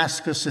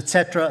 Damascus,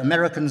 etc.,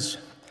 Americans,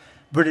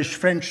 British,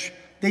 French.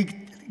 They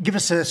give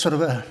us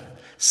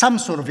some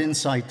sort of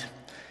insight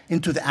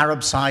into the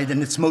Arab side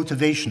and its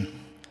motivation.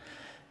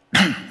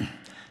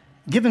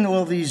 Given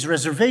all these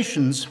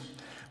reservations,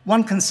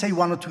 one can say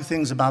one or two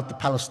things about the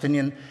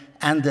Palestinian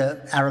and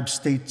the Arab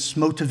state's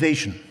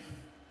motivation,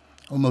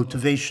 or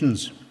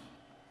motivations.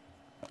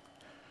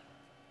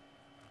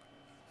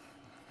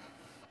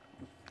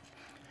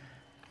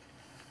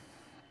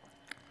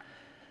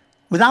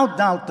 Without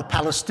doubt, the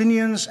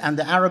Palestinians and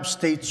the Arab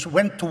states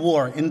went to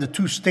war in the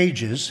two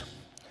stages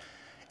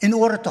in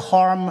order to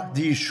harm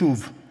the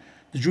Yishuv,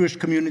 the Jewish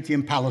community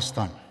in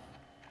Palestine.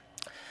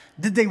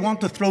 Did they want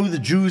to throw the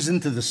Jews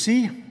into the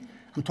sea?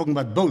 I'm talking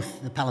about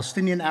both the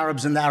Palestinian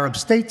Arabs and the Arab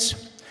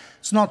states.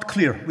 It's not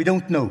clear. We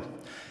don't know.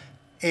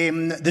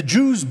 The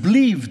Jews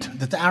believed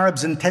that the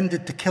Arabs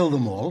intended to kill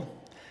them all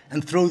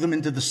and throw them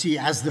into the sea,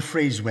 as the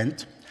phrase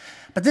went.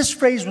 But this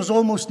phrase was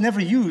almost never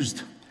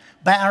used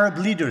by Arab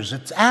leaders.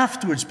 It's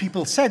afterwards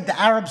people said the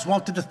Arabs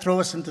wanted to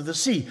throw us into the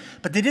sea,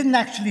 but they didn't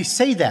actually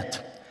say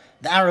that.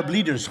 The Arab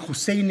leaders,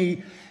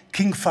 Husseini,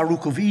 King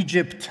Farouk of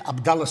Egypt,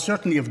 Abdallah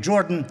certainly of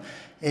Jordan,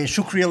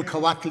 Shukri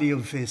al-Kawakli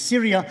of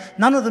Syria,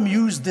 none of them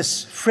used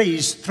this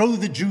phrase, throw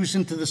the Jews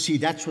into the sea.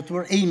 That's what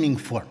we're aiming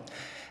for.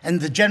 And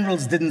the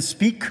generals didn't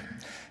speak.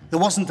 There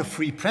wasn't a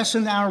free press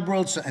in the Arab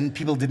world, and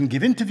people didn't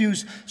give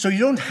interviews. So you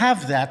don't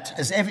have that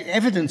as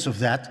evidence of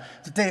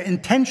that their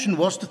intention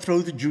was to throw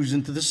the Jews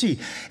into the sea.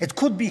 It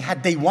could be,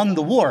 had they won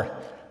the war,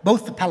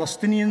 both the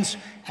Palestinians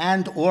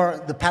and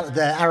or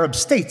the Arab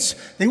states,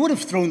 they would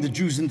have thrown the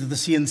Jews into the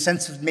sea in the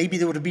sense that maybe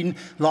there would have been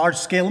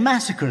large-scale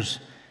massacres.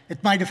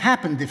 It might have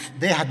happened if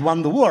they had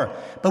won the war,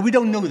 but we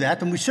don't know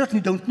that, and we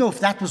certainly don't know if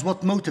that was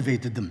what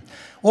motivated them.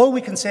 All we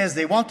can say is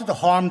they wanted to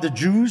harm the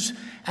Jews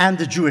and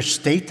the Jewish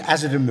state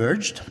as it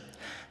emerged.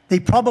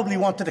 They probably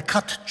wanted to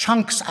cut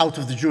chunks out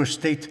of the Jewish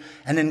state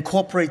and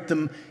incorporate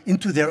them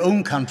into their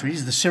own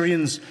countries, the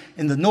Syrians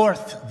in the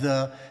north,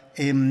 the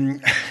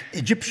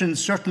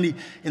Egyptians certainly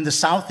in the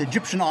south. The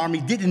Egyptian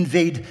army did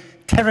invade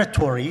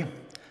territory,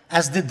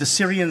 as did the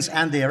Syrians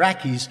and the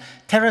Iraqis,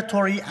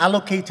 territory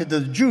allocated to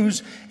the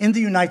Jews in the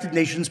United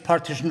Nations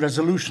Partition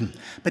Resolution.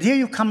 But here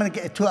you come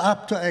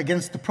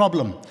against the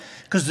problem,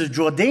 because the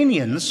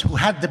Jordanians, who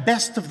had the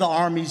best of the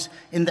armies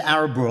in the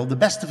Arab world, the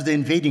best of the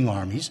invading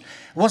armies,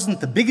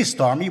 wasn't the biggest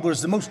army, it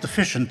was the most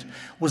efficient,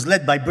 was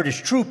led by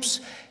British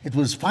troops, it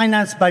was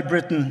financed by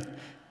Britain,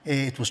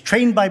 it was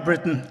trained by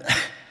Britain,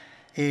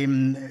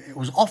 it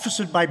was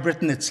officered by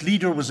Britain, its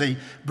leader was a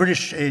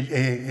British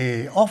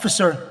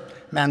officer,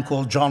 man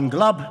called John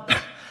Glubb.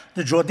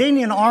 The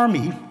Jordanian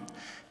army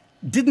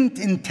didn't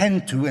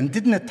intend to and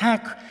didn't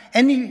attack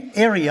any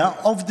area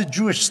of the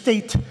Jewish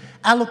state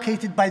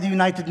allocated by the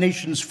United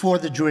Nations for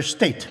the Jewish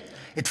state.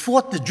 It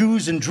fought the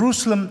Jews in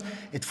Jerusalem,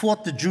 it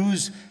fought the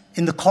Jews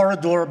in the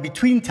corridor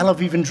between Tel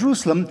Aviv and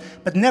Jerusalem,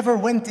 but never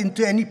went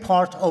into any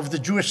part of the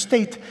Jewish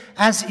state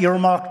as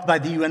earmarked by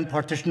the UN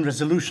Partition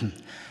Resolution.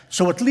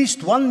 So at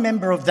least one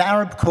member of the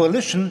Arab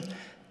coalition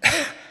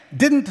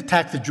didn't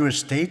attack the Jewish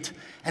state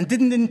and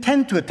didn't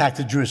intend to attack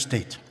the Jewish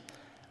state,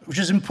 which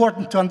is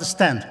important to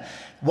understand.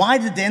 Why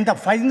did they end up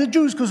fighting the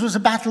Jews? Because it was a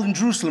battle in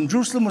Jerusalem.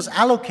 Jerusalem was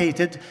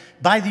allocated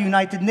by the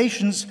United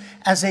Nations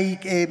as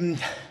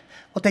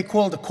what they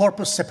called a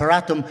corpus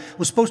separatum,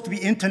 was supposed to be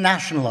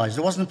internationalized.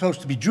 It wasn't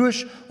supposed to be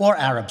Jewish or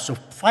Arab. So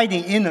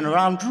fighting in and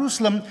around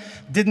Jerusalem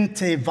didn't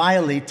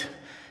violate,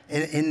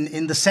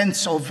 in the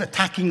sense of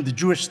attacking the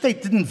Jewish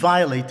state, didn't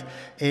violate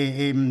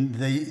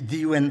the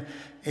UN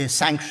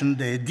sanctioned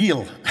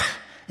deal.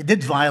 It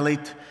did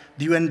violate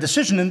the UN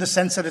decision in the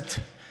sense that it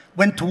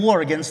went to war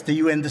against the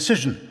UN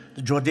decision,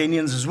 the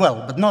Jordanians as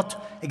well, but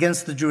not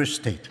against the Jewish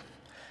state.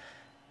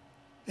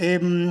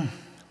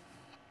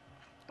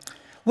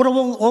 What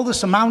all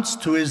this amounts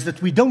to is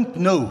that we don't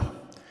know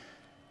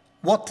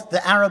what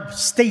the Arab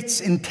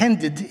states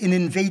intended in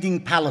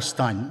invading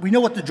Palestine. We know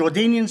what the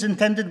Jordanians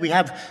intended. We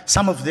have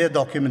some of their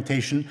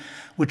documentation,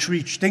 which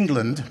reached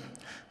England,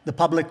 the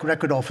Public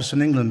Record Office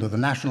in England, or the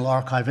National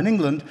Archive in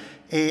England,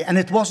 and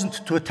it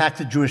wasn't to attack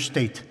the Jewish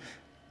state.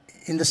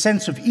 In the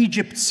sense of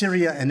Egypt,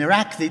 Syria, and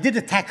Iraq, they did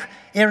attack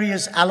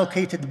areas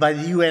allocated by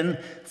the UN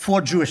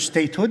for Jewish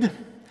statehood.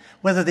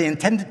 Whether they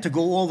intended to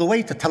go all the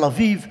way to Tel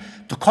Aviv,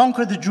 to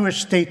conquer the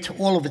Jewish state,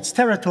 all of its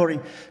territory,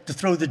 to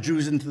throw the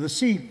Jews into the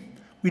sea,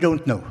 we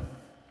don't know.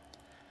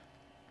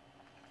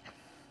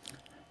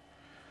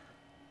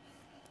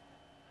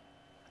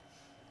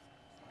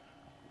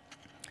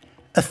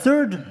 A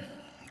third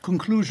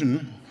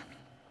conclusion,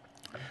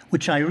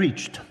 which I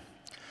reached,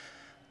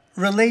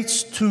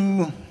 relates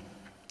to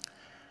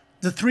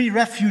the three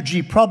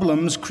refugee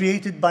problems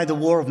created by the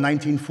War of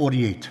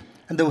 1948.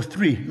 And there were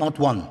three, not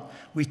one.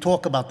 We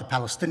talk about the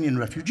Palestinian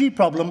refugee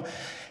problem,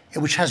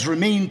 which has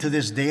remained to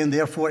this day and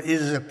therefore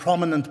is a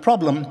prominent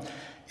problem,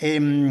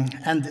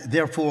 and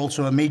therefore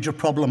also a major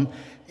problem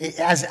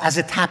as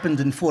it happened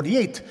in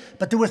 48.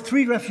 But there were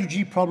three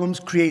refugee problems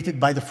created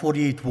by the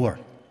 48 war.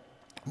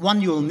 One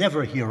you'll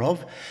never hear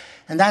of,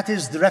 and that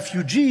is the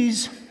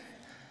refugees,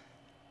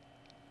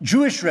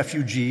 Jewish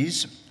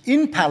refugees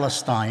in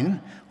Palestine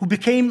who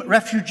became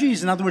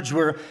refugees, in other words,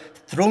 were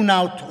thrown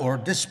out or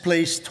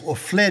displaced or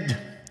fled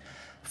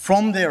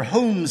from their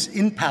homes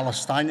in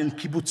Palestine, in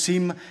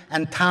kibbutzim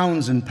and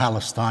towns in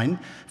Palestine,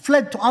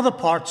 fled to other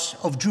parts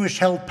of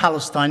Jewish-held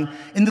Palestine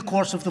in the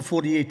course of the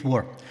 48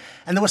 war.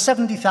 And there were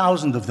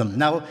 70,000 of them.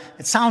 Now,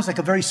 it sounds like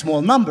a very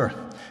small number,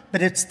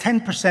 but it's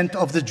 10%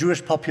 of the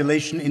Jewish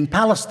population in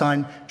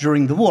Palestine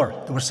during the war.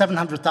 There were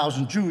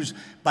 700,000 Jews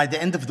by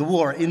the end of the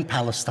war in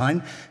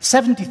Palestine.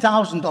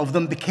 70,000 of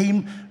them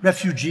became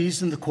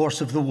refugees in the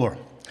course of the war.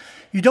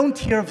 You don't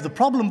hear of the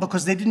problem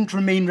because they didn't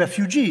remain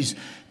refugees.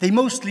 They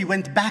mostly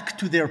went back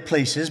to their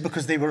places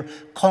because they were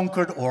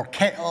conquered or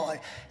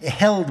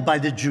held by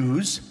the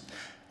Jews.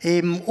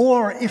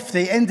 Or if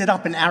they ended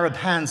up in Arab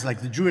hands,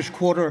 like the Jewish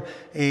quarter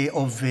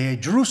of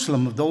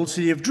Jerusalem, of the old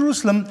city of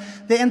Jerusalem,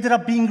 they ended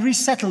up being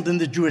resettled in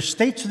the Jewish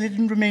state, so they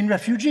didn't remain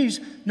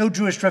refugees. No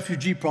Jewish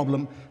refugee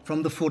problem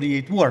from the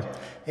 48 war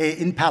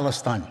in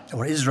Palestine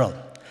or Israel.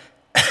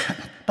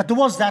 But there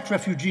was that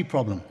refugee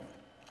problem.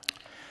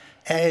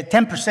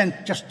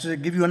 10%, just to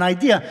give you an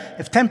idea,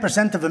 if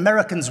 10% of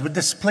Americans were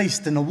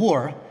displaced in a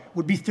war,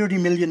 would be 30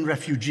 million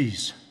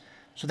refugees.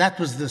 So that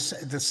was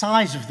the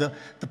size of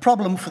the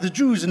problem for the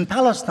Jews in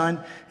Palestine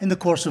in the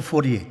course of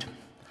 48.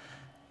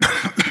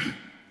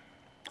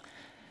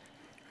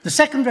 The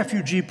second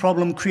refugee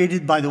problem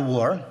created by the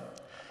war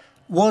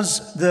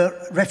was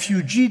the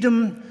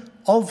refugeedom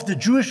of the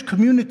Jewish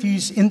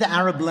communities in the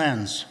Arab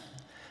lands.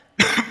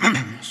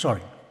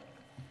 Sorry.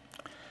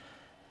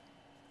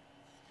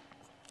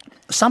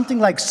 Something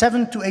like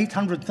 700,000 to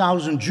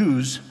 800,000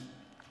 Jews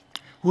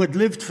who had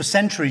lived for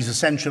centuries,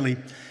 essentially,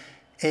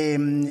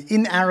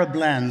 in Arab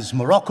lands,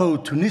 Morocco,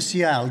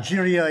 Tunisia,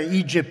 Algeria,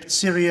 Egypt,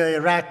 Syria,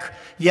 Iraq,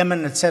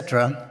 Yemen,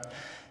 etc.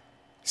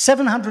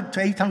 700,000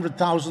 to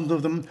 800,000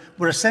 of them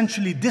were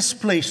essentially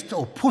displaced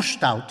or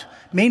pushed out,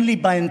 mainly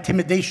by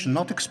intimidation,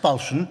 not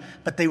expulsion,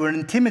 but they were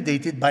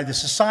intimidated by the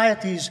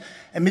societies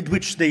amid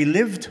which they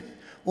lived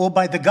or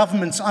by the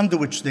governments under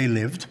which they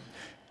lived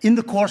in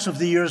the course of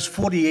the years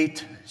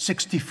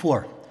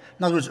 48-64.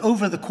 In other words,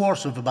 over the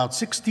course of about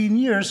 16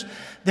 years,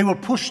 they were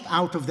pushed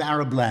out of the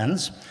Arab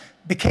lands,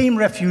 became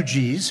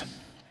refugees.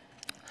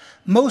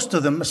 Most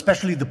of them,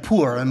 especially the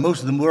poor, and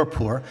most of them were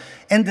poor,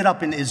 ended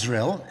up in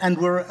Israel and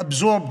were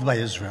absorbed by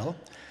Israel.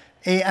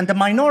 And the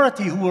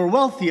minority who were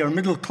wealthy or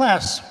middle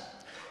class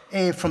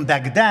from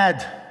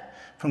Baghdad,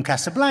 from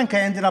Casablanca,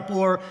 ended up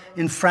or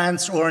in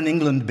France or in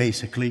England,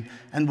 basically,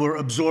 and were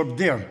absorbed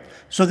there.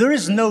 So there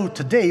is no,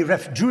 today,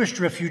 Jewish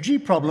refugee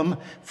problem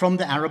from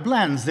the Arab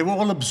lands. They were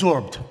all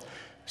absorbed.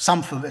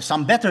 Some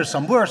better,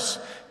 some worse.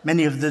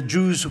 Many of the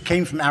Jews who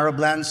came from Arab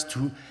lands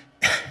to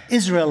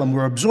Israel and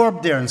were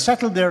absorbed there and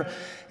settled there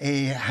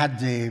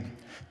had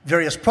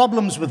various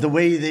problems with the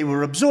way they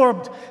were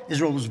absorbed.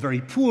 Israel was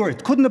very poor.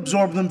 It couldn't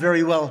absorb them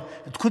very well.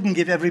 It couldn't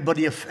give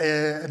everybody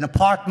an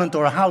apartment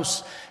or a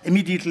house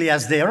immediately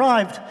as they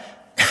arrived.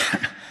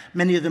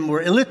 Many of them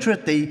were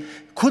illiterate. They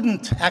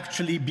couldn't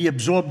actually be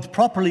absorbed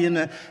properly in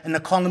an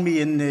economy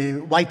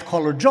in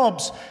white-collar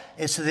jobs.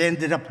 So they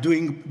ended up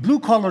doing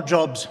blue-collar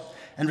jobs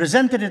and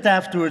resented it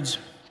afterwards.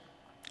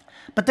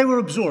 But they were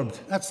absorbed.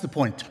 That's the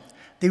point.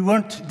 They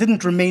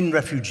didn't remain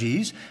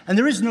refugees, and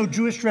there is no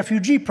Jewish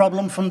refugee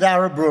problem from the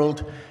Arab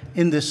world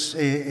in this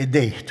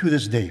day, to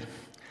this day.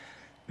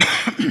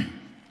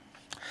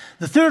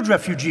 The third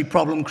refugee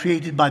problem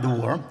created by the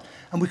war,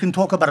 and we can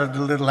talk about it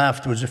a little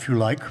afterwards if you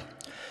like,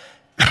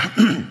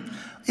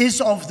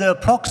 is of the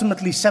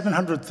approximately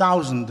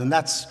 700,000, and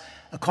that's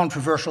a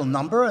controversial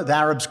number. The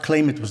Arabs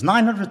claim it was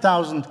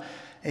 900,000.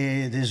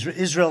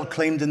 Israel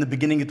claimed in the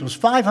beginning it was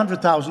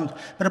 500,000,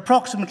 but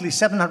approximately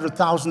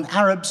 700,000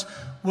 Arabs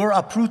were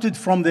uprooted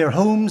from their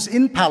homes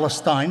in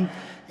Palestine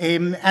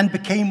and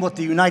became what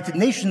the United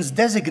Nations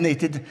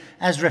designated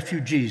as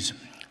refugees.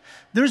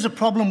 There is a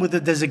problem with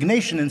the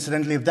designation,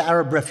 incidentally, of the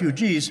Arab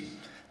refugees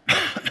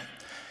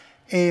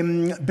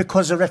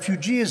because a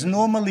refugee is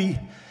normally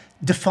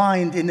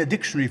defined in a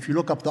dictionary. If you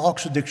look up the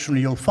Oxford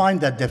Dictionary, you'll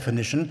find that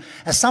definition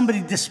as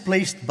somebody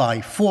displaced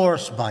by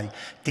force, by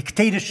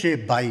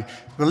dictatorship, by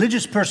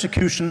religious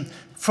persecution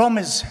from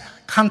his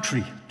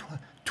country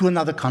to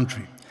another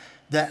country.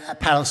 The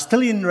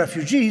Palestinian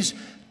refugees,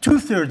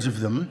 2/3 of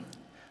them,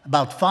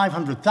 about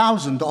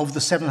 500,000 of the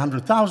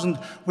 700,000,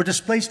 were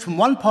displaced from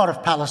one part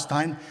of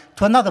Palestine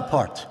to another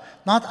part,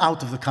 not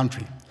out of the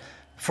country.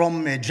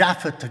 From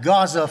Jaffa to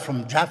Gaza,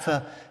 from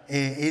Jaffa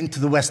into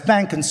the West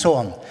Bank, and so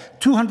on.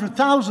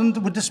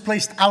 200,000 were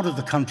displaced out of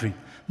the country,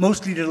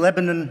 mostly to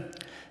Lebanon,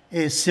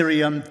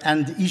 Syria,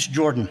 and East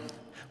Jordan,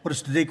 what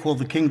is today called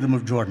the Kingdom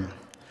of Jordan.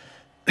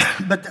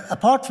 But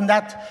apart from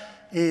that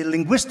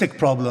linguistic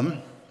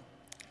problem,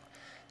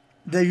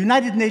 The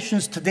United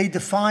Nations today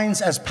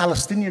defines as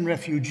Palestinian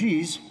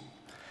refugees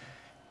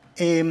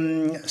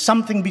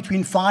something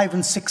between 5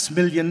 and 6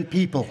 million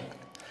people,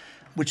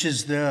 which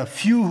is the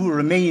few who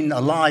remain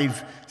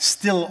alive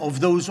still of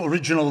those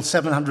original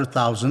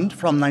 700,000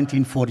 from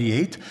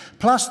 1948,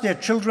 plus their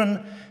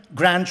children,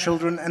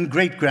 grandchildren, and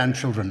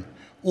great-grandchildren.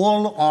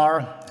 All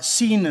are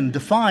seen and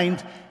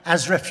defined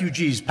as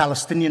refugees,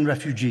 Palestinian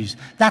refugees.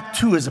 That,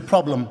 too, is a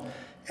problem,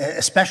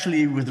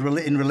 especially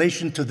in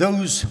relation to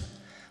those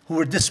who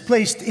were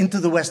displaced into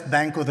the West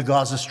Bank or the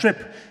Gaza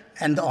Strip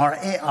and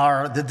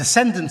are the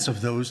descendants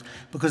of those,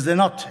 because they're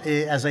not,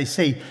 as I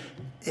say,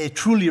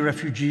 truly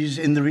refugees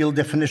in the real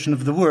definition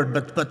of the word.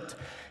 But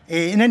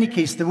in any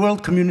case, the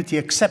world community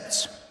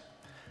accepts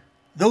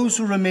those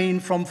who remain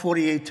from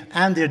 48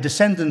 and their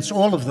descendants,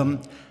 all of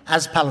them,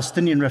 as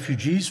Palestinian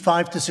refugees,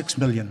 5 to 6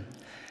 million.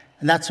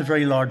 And that's a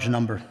very large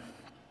number.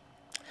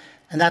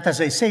 And that,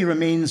 as I say,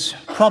 remains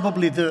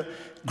probably the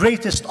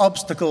greatest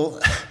obstacle,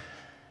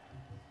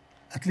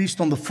 at least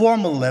on the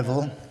formal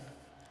level,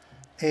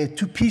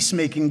 to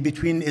peacemaking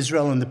between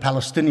Israel and the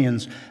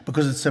Palestinians,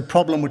 because it's a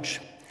problem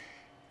which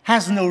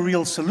has no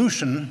real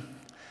solution,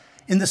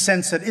 in the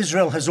sense that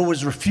Israel has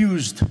always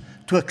refused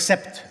to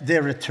accept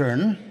their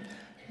return,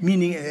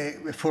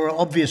 meaning, for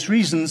obvious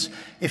reasons,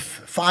 if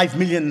 5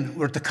 million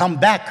were to come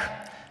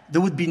back, there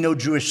would be no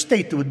Jewish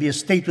state. There would be a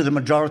state with a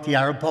majority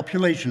Arab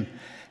population.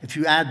 If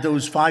you add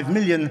those 5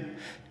 million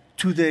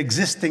to the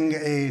existing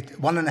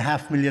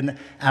 1.5 million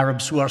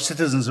Arabs who are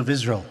citizens of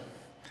Israel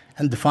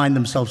and define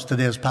themselves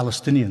today as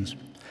Palestinians.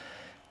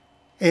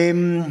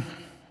 The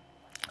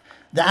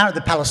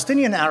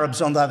Palestinian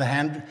Arabs, on the other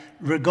hand,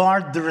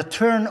 regard the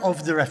return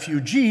of the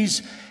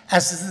refugees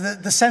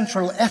as the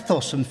central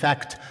ethos, in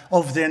fact,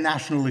 of their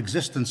national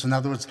existence. In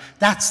other words,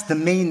 that's the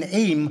main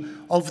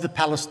aim of the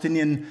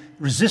Palestinian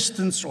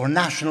resistance or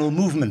national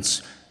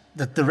movements,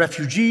 that the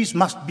refugees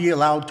must be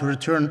allowed to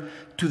return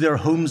to their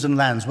homes and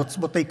lands,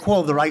 what they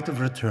call the right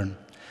of return.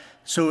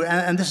 So,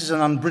 and this is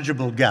an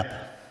unbridgeable gap,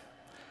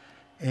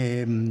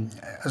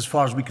 as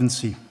far as we can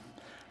see,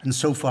 and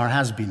so far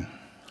has been.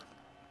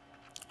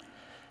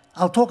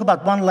 I'll talk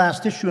about one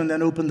last issue and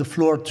then open the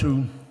floor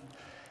to...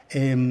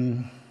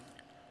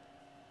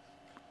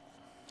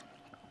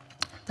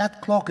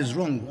 that clock is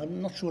wrong.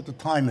 I'm not sure what the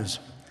time is,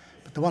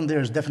 but the one there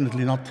is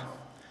definitely not...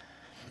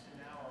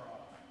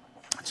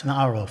 It's an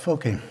hour off,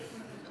 okay.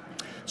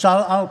 So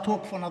I'll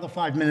talk for another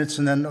 5 minutes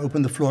and then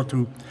open the floor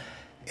to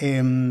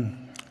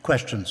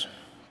questions.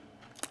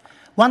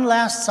 One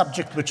last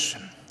subject which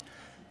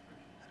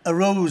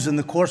arose in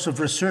the course of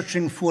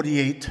researching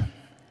 48,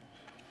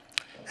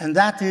 and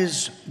that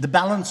is the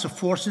balance of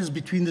forces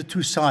between the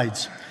two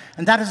sides.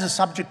 And that is a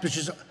subject which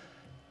is...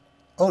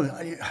 Oh,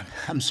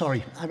 I'm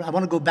sorry. I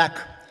want to go back.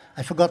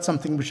 I forgot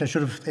something which I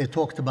should have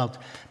talked about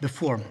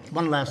before.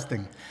 One last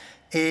thing.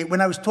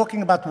 When I was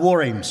talking about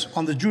war aims,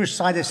 on the Jewish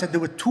side, I said there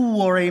were 2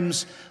 war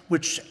aims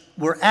which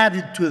were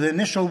added to the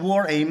initial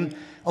war aim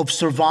of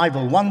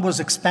survival. One was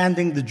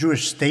expanding the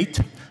Jewish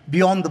state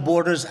beyond the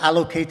borders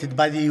allocated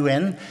by the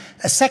UN.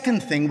 A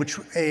second thing which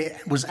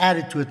was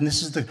added to it, and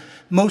this is the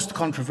most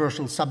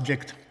controversial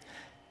subject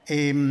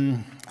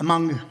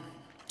among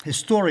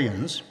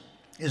historians,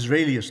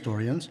 Israeli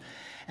historians,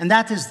 and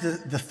that is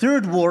the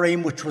third war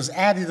aim which was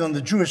added on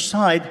the Jewish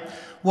side,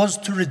 was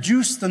to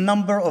reduce the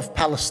number of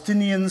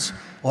Palestinians,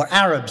 or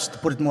Arabs, to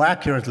put it more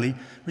accurately,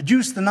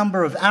 reduce the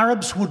number of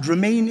Arabs who would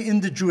remain in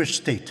the Jewish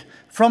state.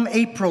 From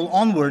April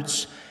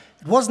onwards,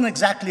 it wasn't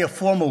exactly a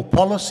formal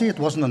policy, it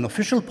wasn't an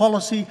official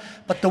policy,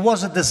 but there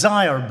was a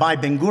desire by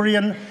Ben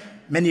Gurion,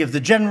 many of the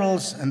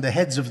generals and the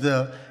heads of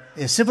the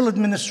civil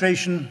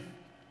administration,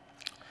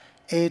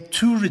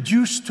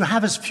 to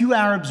have as few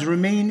Arabs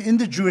remain in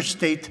the Jewish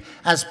state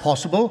as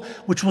possible,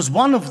 which was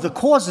one of the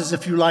causes,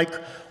 if you like,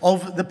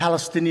 of the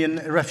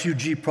Palestinian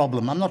refugee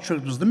problem. I'm not sure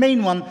it was the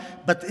main one,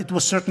 but it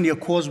was certainly a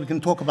cause. We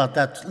can talk about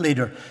that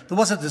later. There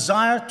was a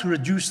desire to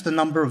reduce the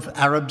number of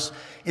Arabs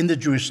in the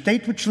Jewish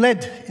state, which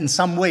led in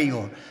some way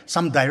or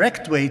some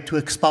direct way to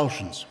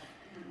expulsions.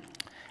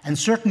 And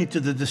certainly to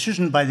the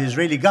decision by the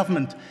Israeli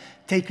government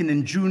taken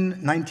in June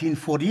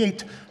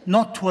 1948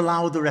 not to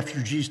allow the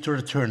refugees to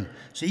return.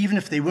 So even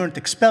if they weren't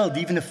expelled,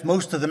 even if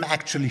most of them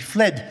actually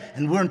fled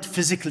and weren't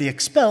physically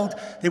expelled,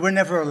 they were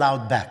never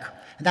allowed back.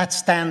 And that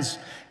stands,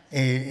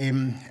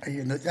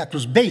 that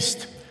was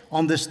based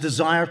on this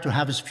desire to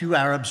have as few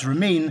Arabs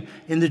remain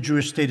in the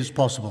Jewish state as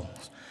possible.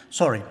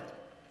 Sorry.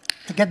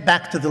 To get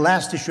back to the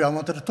last issue I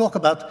wanted to talk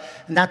about,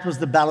 and that was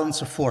the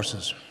balance of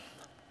forces.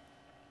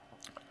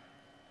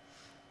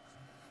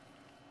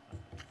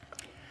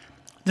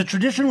 The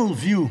traditional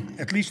view,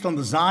 at least on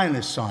the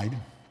Zionist side,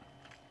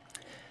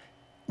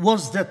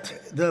 was that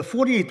the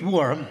 48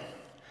 war,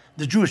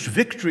 the Jewish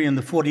victory in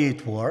the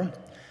 48 war,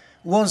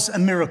 was a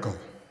miracle,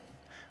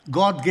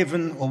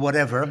 God-given or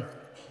whatever.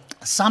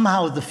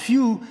 Somehow the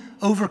few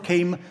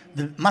overcame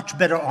the much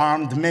better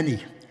armed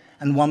many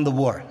and won the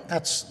war.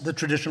 That's the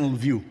traditional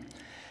view.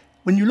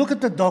 When you look at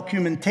the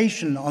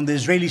documentation on the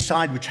Israeli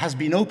side, which has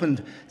been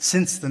opened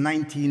since the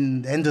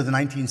end of the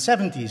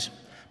 1970s,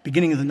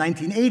 beginning of the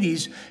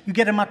 1980s, you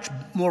get a much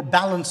more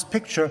balanced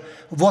picture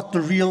of what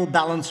the real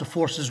balance of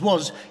forces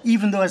was,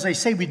 even though, as I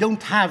say, we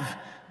don't have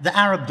the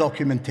Arab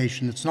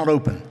documentation. It's not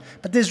open.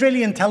 But the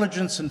Israeli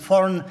intelligence and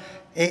foreign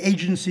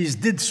agencies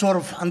did sort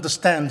of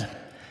understand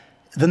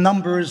the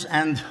numbers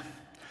and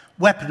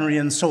weaponry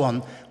and so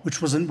on,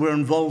 which were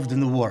involved in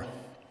the war.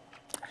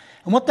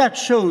 And what that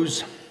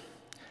shows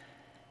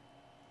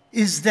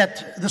is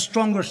that the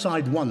stronger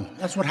side won.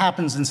 That's what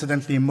happens,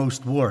 incidentally, in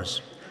most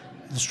wars.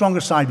 The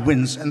stronger side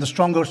wins, and the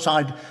stronger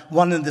side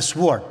won in this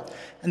war.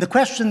 And the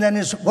question then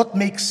is, what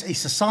makes a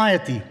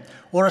society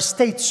or a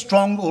state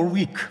strong or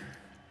weak?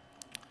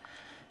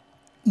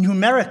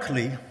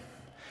 Numerically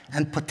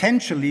and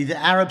potentially, the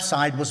Arab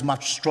side was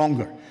much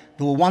stronger.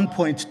 There were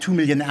 1.2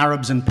 million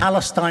Arabs in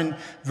Palestine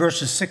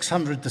versus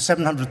 600 to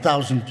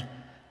 700,000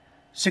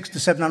 600,000 to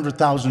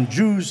 700,000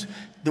 Jews.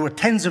 There were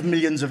tens of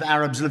millions of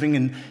Arabs living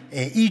in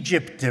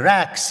Egypt,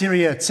 Iraq,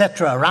 Syria,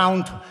 etc.,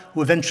 around,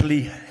 who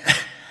eventually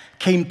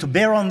came to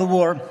bear on the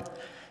war.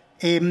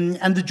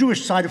 And the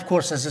Jewish side, of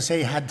course, as I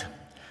say, had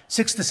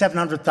 600,000 to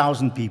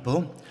 700,000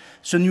 people.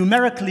 So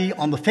numerically,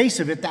 on the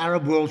face of it, the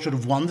Arab world should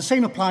have won. The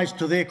same applies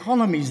to the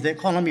economies. The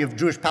economy of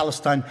Jewish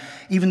Palestine,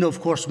 even though, of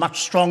course,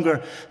 much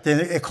stronger than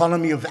the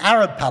economy of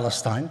Arab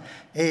Palestine,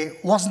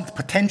 wasn't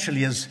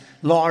potentially as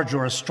large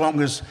or as strong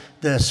as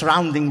the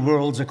surrounding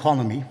world's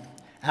economy,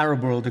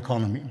 Arab world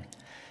economy.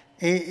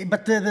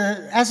 But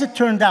as it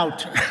turned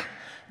out,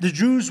 the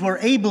Jews were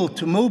able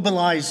to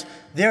mobilize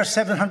their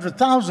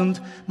 700,000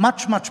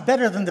 much, much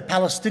better than the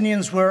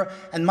Palestinians were,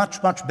 and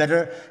much, much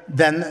better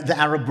than the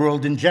Arab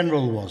world in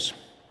general was.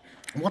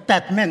 What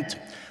that meant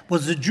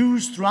was the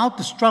Jews throughout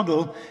the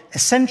struggle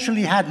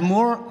essentially had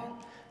more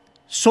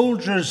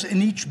soldiers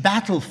in each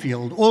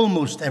battlefield,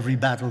 almost every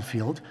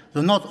battlefield,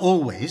 though not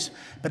always,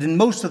 but in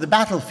most of the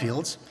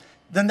battlefields,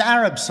 than the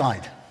Arab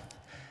side.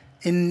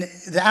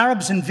 The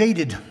Arabs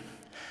invaded.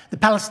 The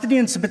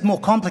Palestinians, a bit more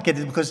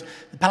complicated because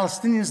the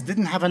Palestinians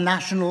didn't have a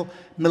national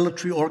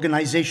military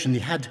organization. They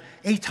had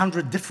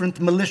 800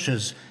 different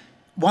militias,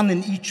 one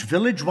in each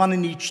village, one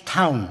in each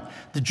town.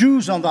 The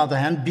Jews, on the other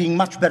hand, being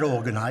much better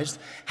organized,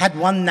 had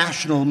one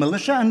national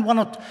militia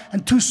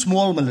and two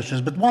small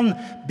militias, but one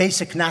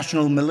basic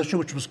national militia,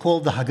 which was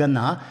called the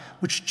Haganah,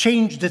 which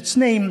changed its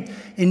name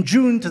in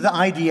June to the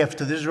IDF,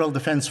 to the Israel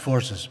Defense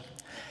Forces.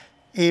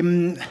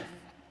 When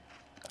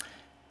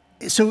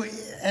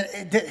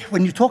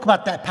you talk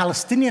about that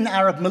Palestinian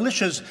Arab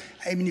militias,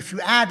 I mean, if you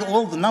add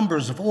all the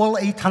numbers of all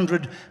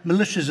 800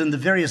 militias in the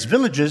various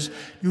villages,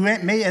 you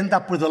may end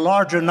up with a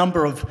larger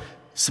number of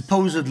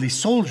supposedly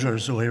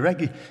soldiers or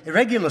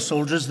irregular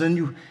soldiers than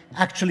you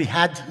actually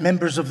had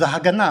members of the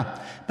Haganah.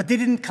 But they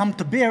didn't come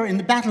to bear in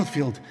the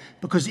battlefield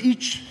because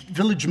each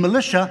village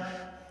militia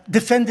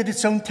defended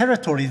its own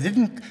territory. They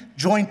didn't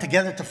join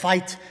together to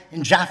fight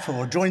in Jaffa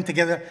or join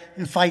together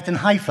and fight in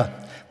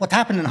Haifa. What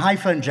happened in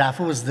Haifa and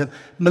Jaffa was the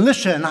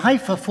militia in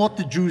Haifa fought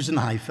the Jews in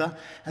Haifa,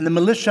 and the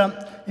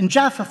militia in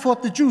Jaffa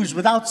fought the Jews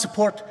without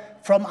support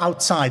from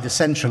outside,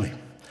 essentially.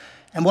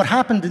 And what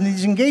happened in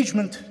these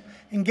engagements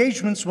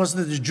was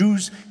that the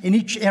Jews in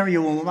each area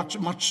were much,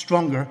 much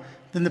stronger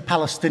than the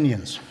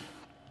Palestinians,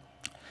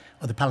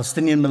 or the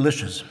Palestinian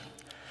militias.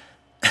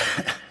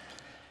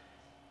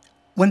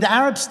 When the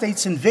Arab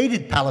states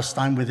invaded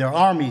Palestine with their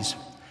armies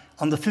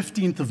on the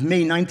 15th of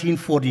May,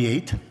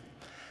 1948,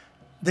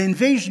 the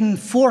invasion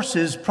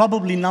forces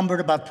probably numbered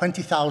about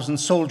 20,000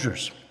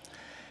 soldiers.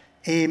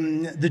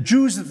 The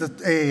Jews at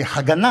the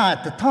Haganah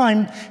at the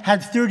time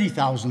had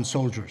 30,000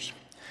 soldiers.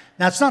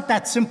 Now, it's not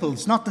that simple.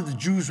 It's not that the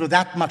Jews were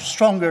that much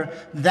stronger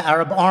than the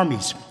Arab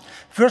armies.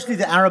 Firstly,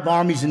 the Arab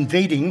armies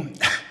invading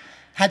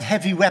had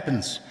heavy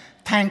weapons,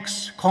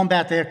 tanks,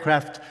 combat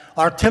aircraft,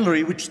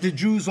 artillery, which the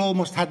Jews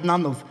almost had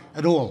none of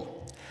at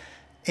all.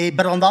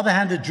 But on the other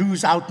hand, the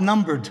Jews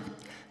outnumbered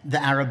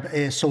the Arab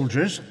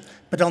soldiers.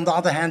 But on the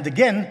other hand,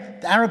 again,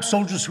 the Arab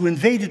soldiers who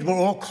invaded were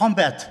all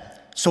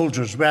combat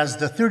soldiers, whereas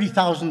the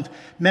 30,000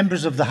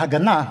 members of the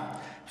Haganah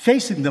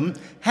facing them,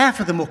 half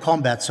of them were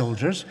combat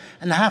soldiers,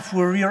 and half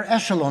were rear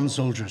echelon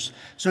soldiers.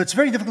 So it's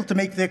very difficult to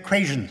make the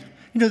equation.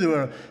 You know, there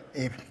were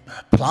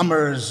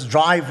plumbers,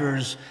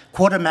 drivers,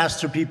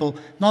 quartermaster people,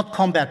 not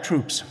combat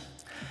troops.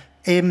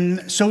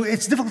 So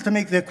it's difficult to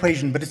make the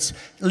equation, but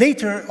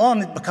later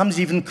on it becomes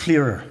even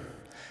clearer.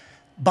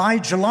 By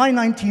July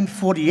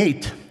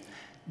 1948,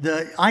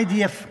 the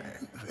IDF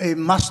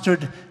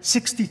mustered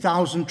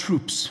 60,000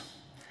 troops,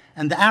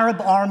 and the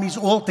Arab armies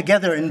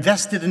altogether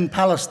invested in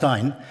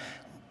Palestine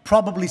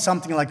probably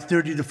something like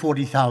 30 to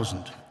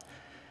 40,000.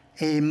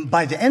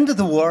 By the end of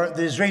the war,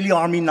 the Israeli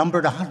army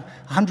numbered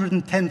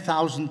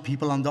 110,000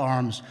 people under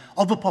arms,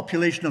 of a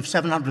population of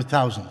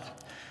 700,000,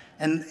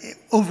 and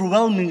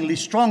overwhelmingly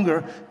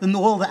stronger than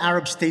all the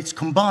Arab states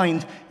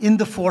combined in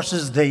the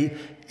forces they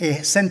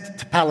sent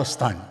to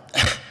Palestine.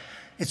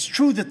 It's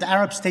true that the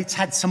Arab states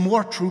had some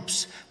more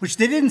troops, which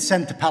they didn't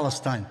send to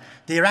Palestine.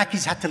 The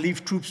Iraqis had to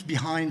leave troops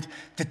behind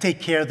to take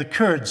care of the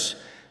Kurds.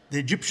 The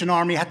Egyptian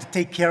army had to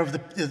take care of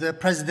the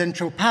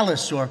presidential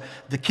palace or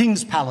the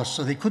king's palace,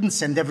 so they couldn't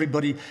send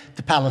everybody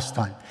to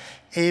Palestine.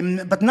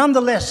 But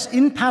nonetheless,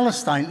 in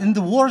Palestine, in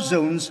the war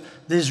zones,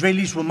 the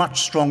Israelis were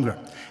much stronger.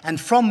 And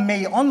from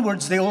May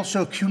onwards, they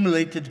also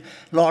accumulated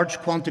large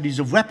quantities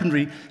of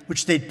weaponry,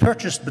 which they'd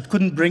purchased but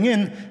couldn't bring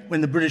in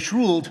when the British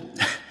ruled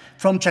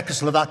from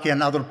Czechoslovakia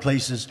and other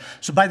places.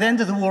 So by the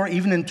end of the war,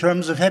 even in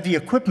terms of heavy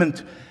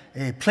equipment,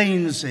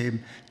 planes,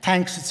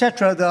 tanks,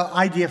 etc., the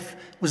IDF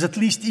was at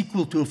least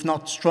equal to, if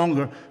not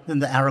stronger, than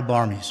the Arab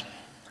armies.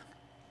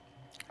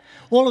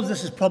 All of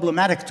this is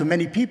problematic to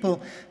many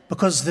people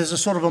because there's a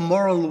sort of a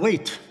moral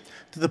weight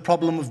to the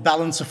problem of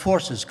balance of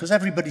forces, because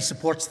everybody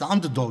supports the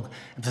underdog.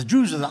 If the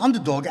Jews are the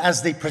underdog,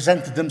 as they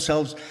presented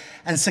themselves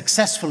and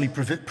successfully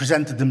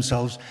presented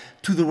themselves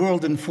to the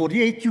world in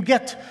 48, you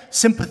get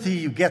sympathy,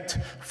 you get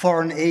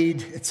foreign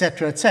aid,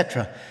 etc.,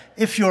 etc.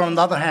 If you're, on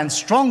the other hand,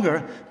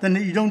 stronger, then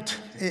you don't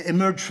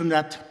emerge from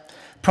that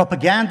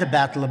propaganda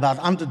battle about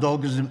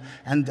underdogism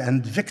and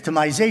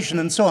victimization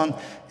and so on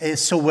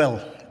so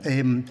well.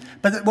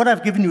 But what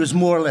I've given you is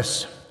more or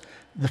less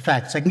the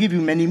facts. I can give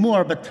you many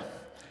more, but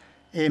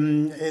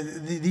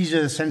these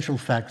are essential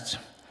facts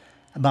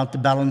about the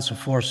balance of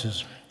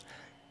forces.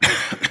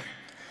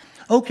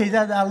 Okay,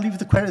 I'll leave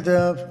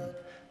the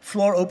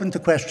floor open to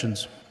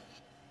questions.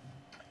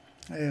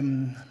 Please.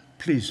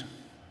 Thank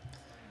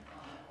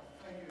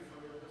you for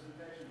your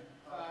presentation.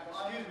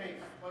 Excuse me,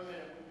 1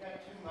 minute. We've got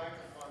 2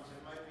 microphones.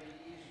 It might be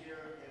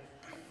easier if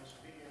people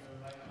speak into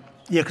the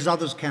microphones. Yeah, because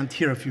others can't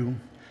hear if you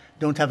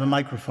don't have a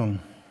microphone.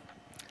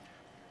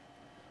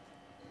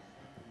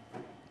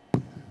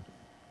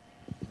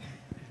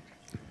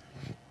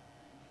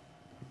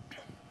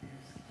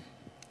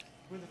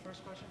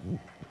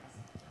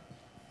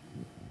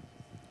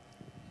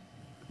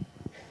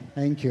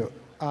 Thank you.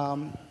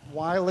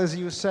 While, as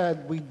you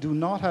said, we do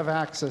not have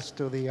access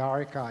to the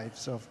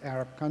archives of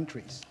Arab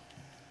countries,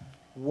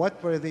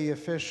 what were the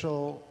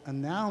official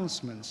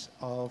announcements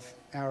of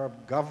Arab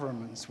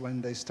governments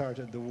when they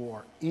started the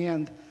war?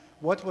 And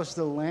what was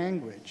the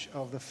language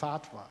of the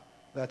fatwa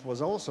that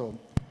was also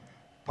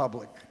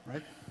public,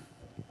 right?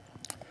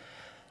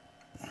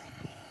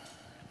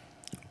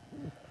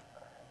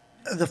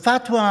 The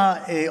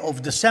fatwa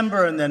of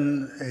December and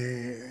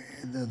then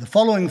the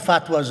following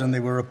fatwas, and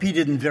they were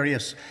repeated in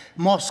various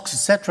mosques,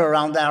 etc.,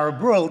 around the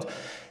Arab world,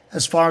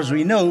 as far as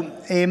we know,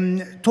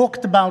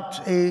 talked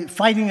about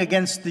fighting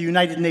against the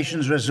United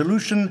Nations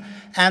resolution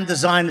and the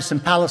Zionists in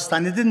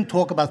Palestine. It didn't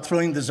talk about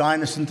throwing the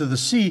Zionists into the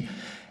sea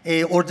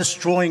or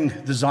destroying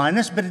the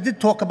Zionists, but it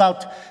did talk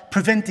about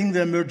preventing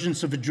the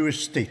emergence of a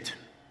Jewish state.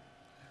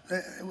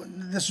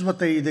 This is what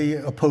they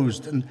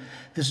opposed, and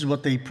this is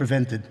what they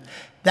prevented.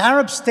 The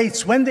Arab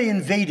states, when they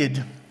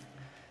invaded,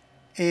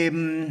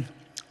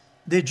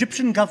 the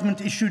Egyptian government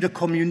issued a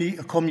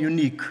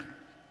communique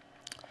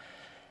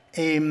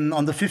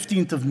on the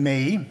 15th of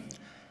May.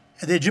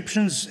 The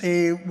Egyptians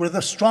were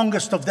the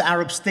strongest of the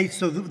Arab states,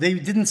 so they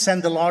didn't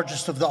send the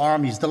largest of the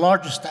armies. The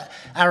largest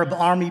Arab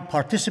army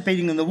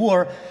participating in the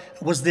war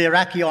was the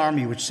Iraqi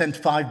army, which sent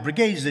 5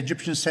 brigades. The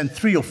Egyptians sent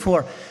 3 or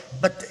 4.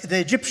 But the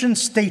Egyptian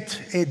state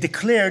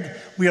declared,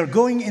 we are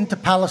going into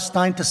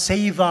Palestine to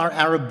save our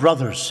Arab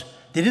brothers.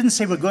 They didn't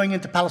say we're going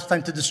into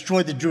Palestine to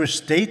destroy the Jewish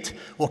state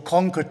or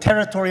conquer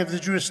territory of the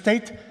Jewish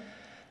state,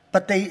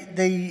 but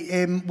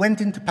they went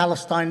into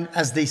Palestine,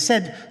 as they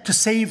said, to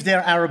save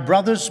their Arab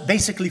brothers,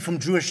 basically from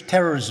Jewish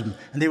terrorism.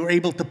 And they were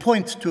able to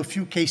point to a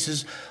few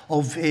cases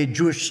of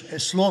Jewish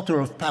slaughter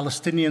of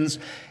Palestinians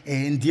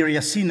in Deir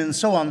Yassin and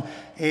so on,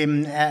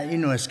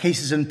 as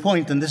cases in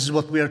point, and this is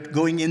what we are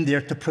going in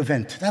there to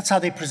prevent. That's how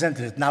they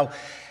presented it. Now,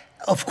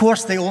 of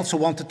course, they also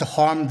wanted to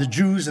harm the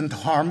Jews and to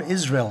harm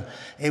Israel,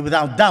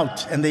 without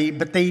doubt.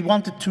 But they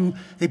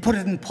put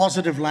it in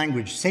positive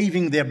language.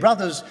 Saving their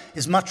brothers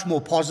is much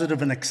more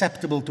positive and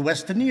acceptable to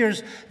Western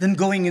ears than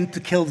going in to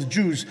kill the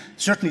Jews,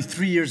 certainly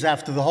 3 years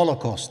after the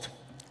Holocaust.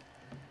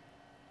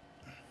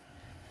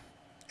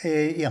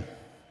 Yeah.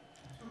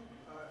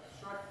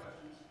 Short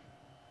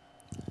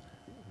questions.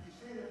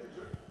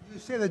 You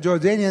say the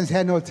Jordanians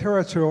had no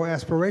territorial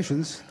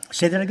aspirations.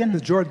 Say that again?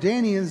 The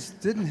Jordanians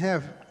didn't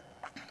have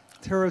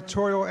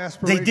territorial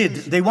aspirations? They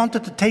did. They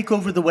wanted to take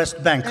over the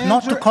West Bank,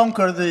 not to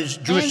conquer the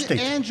Jewish state.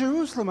 And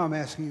Jerusalem, I'm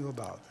asking you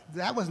about.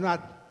 That was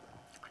not...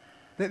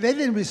 They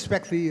didn't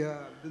respect the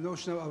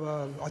notion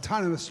of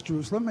autonomous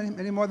Jerusalem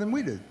any more than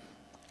we did.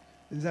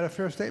 Is that a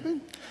fair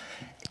statement?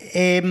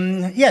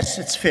 Yes,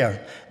 it's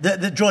fair.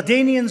 The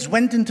Jordanians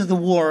went into the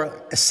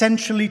war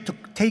essentially to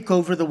take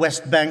over the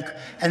West Bank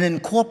and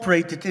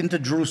incorporate it into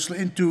Jerusalem,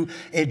 into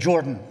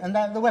Jordan. And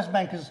the West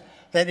Bank is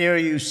that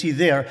area you see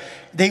there.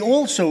 They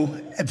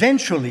also,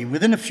 eventually,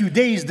 within a few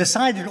days,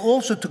 decided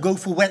also to go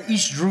for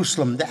East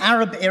Jerusalem, the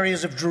Arab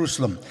areas of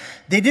Jerusalem.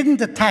 They didn't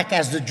attack,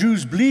 as the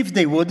Jews believed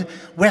they would,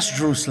 West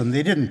Jerusalem.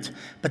 They didn't.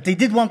 But they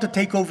did want to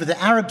take over the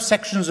Arab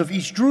sections of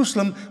East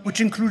Jerusalem,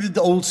 which included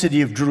the Old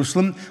City of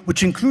Jerusalem,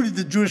 which included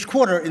the Jewish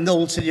quarter in the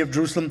Old City of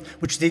Jerusalem,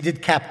 which they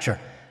did capture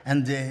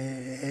and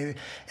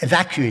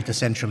evacuate,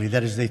 essentially.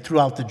 That is, they threw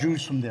out the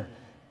Jews from there.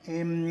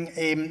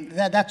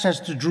 That's as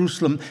to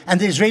Jerusalem. And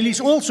the Israelis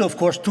also, of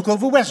course, took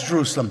over West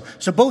Jerusalem.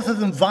 So both of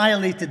them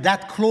violated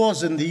that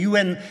clause in the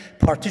UN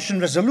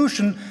partition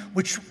resolution,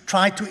 which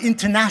tried to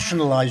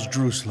internationalize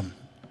Jerusalem.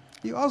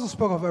 You also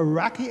spoke of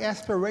Iraqi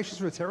aspirations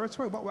for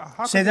territory.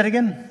 Say that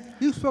again?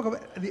 You spoke of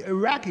the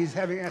Iraqis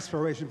having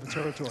aspirations for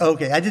territory.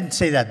 Okay, I didn't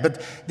say that.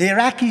 But the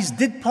Iraqis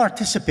did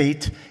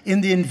participate in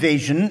the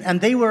invasion,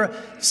 and they were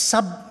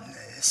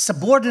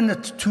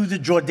subordinate to the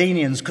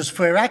Jordanians, because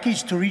for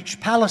Iraqis to reach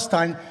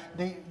Palestine,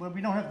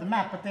 we don't have the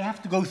map, but they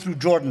have to go through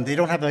Jordan. They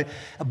don't have a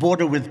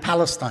border with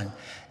Palestine.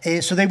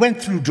 So they went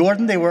through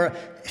Jordan. They were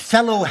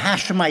fellow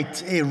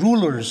Hashemite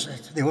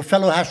rulers. They were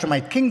fellow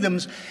Hashemite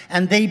kingdoms,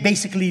 and they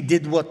basically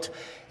did what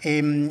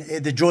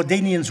the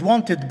Jordanians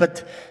wanted.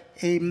 But,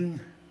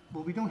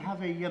 well, we don't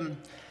have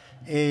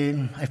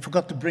I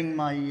forgot to bring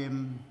my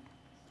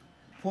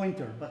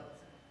pointer, but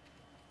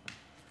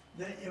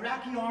the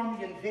Iraqi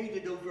army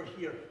invaded over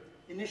here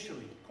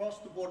initially,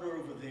 crossed the border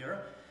over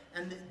there,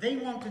 and they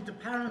wanted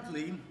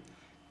apparently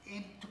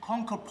to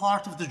conquer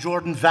part of the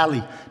Jordan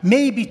Valley,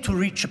 maybe to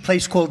reach a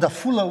place called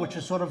Afula, which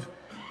is sort of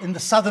in the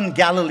southern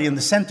Galilee, in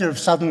the center of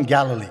southern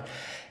Galilee.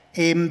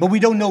 But we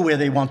don't know where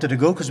they wanted to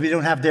go because we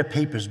don't have their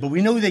papers. But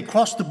we know they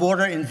crossed the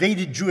border,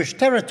 invaded Jewish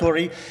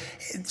territory,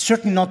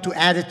 certainly not to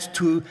add it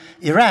to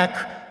Iraq,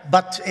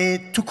 but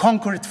to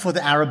conquer it for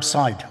the Arab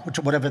side,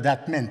 whatever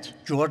that meant,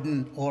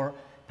 Jordan or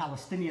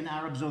Palestinian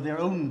Arabs or their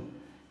own.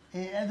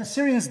 The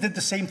Syrians did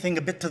the same thing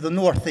a bit to the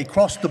north. They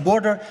crossed the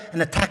border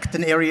and attacked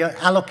an area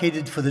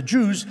allocated for the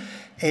Jews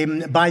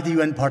by the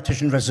UN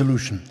partition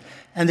resolution.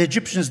 And the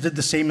Egyptians did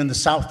the same in the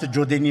south. The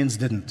Jordanians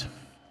didn't.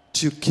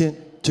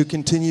 To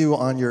continue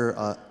on your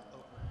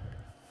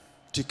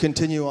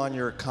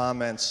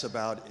comments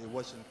about it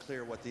wasn't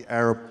clear what the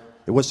Arab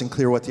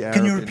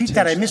Can you repeat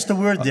that? I missed a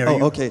word there.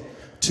 Okay.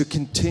 To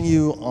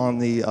continue on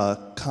the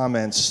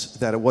comments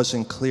that it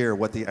wasn't clear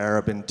what the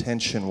Arab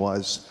intention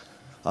was,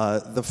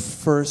 the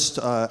first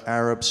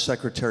Arab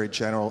Secretary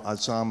General,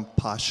 Azam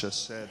Pasha,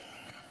 said,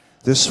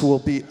 "This will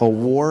be a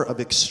war of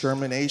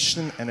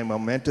extermination and a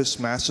momentous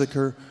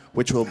massacre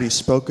which will be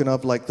spoken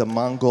of like the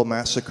Mongol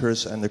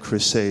massacres and the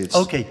Crusades."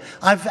 Okay,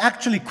 I've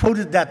actually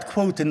quoted that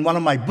quote in one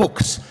of my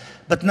books,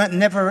 but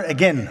never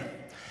again.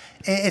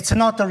 It's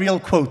not a real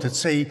quote,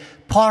 it's a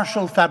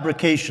partial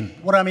fabrication.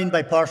 What I mean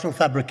by partial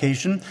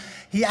fabrication,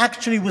 he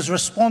actually was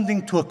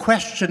responding to a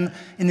question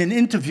in an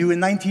interview in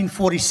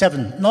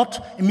 1947, not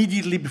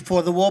immediately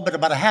before the war, but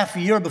about a half a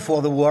year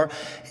before the war.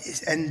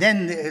 And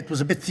then it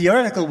was a bit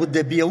theoretical, would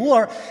there be a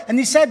war? And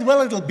he said,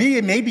 well, it'll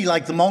be maybe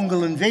like the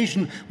Mongol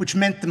invasion, which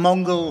meant the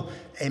Mongol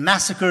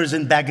massacres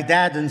in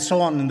Baghdad and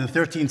so on in the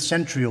 13th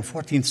century or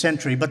 14th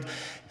century, but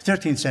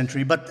 13th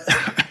century. But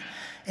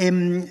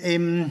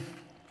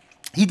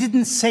he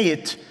didn't say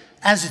it,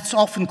 as it's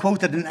often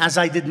quoted and as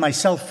I did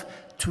myself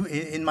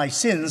in my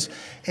sins,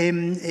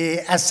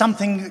 as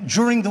something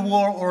during the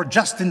war or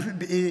just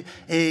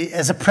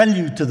as a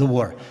prelude to the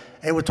war.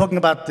 We're talking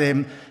about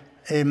Azam,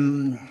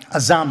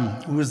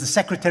 who was the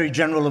Secretary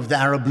General of the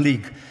Arab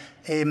League.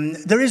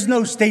 There is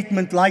no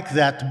statement like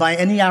that by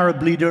any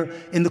Arab leader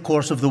in the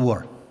course of the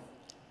war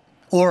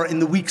or in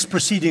the weeks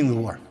preceding the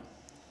war.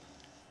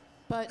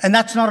 And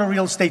that's not a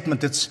real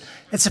statement. It's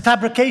a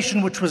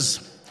fabrication which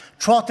was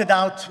trotted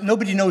out.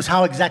 Nobody knows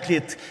how exactly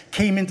it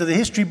came into the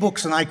history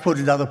books, and I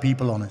quoted other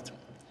people on it.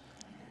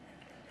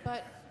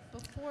 But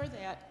before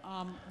that,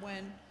 none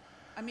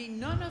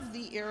of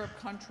the Arab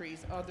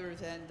countries other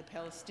than the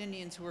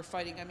Palestinians who were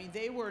fighting,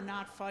 they were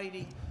not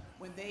fighting,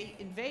 when they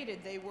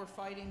invaded, they were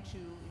fighting to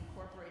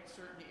incorporate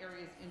certain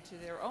areas into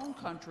their own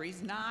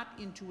countries, not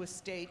into a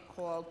state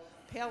called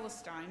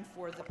Palestine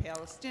for the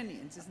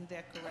Palestinians. Isn't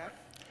that correct?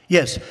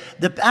 Yes.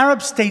 The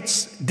Arab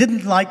states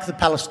didn't like the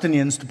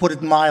Palestinians, to put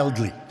it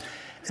mildly.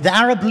 The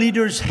Arab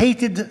leaders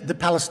hated the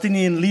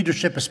Palestinian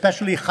leadership,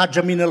 especially Haj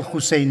Amin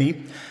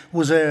al-Husseini, who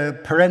was a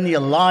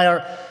perennial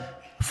liar,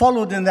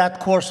 followed in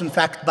that course, in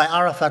fact, by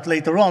Arafat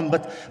later on.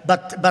 But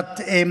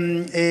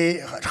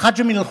Haj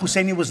Amin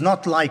al-Husseini was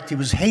not liked. He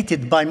was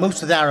hated by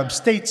most of the Arab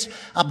states.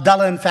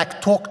 Abdallah, in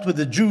fact, talked with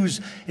the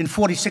Jews in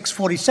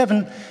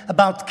 46-47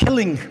 about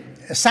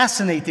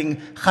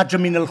assassinating Haj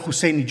Amin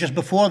al-Husseini just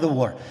before the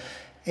war.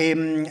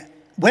 When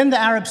the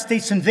Arab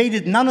states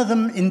invaded, none of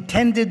them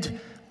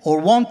intended or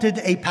wanted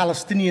a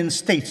Palestinian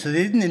state. So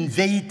they didn't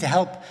invade to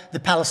help the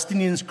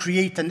Palestinians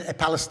create a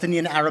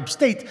Palestinian Arab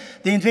state.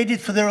 They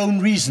invaded for their own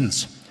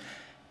reasons.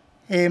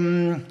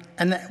 And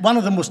one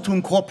of them was to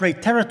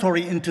incorporate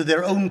territory into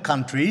their own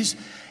countries.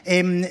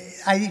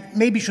 I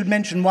maybe should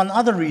mention one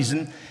other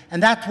reason,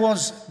 and that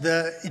was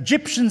the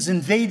Egyptians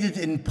invaded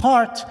in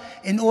part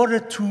in order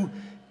to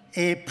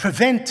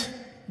prevent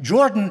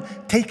Jordan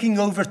taking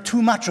over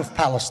too much of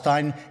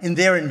Palestine in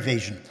their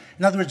invasion.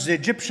 In other words, the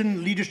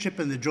Egyptian leadership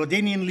and the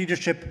Jordanian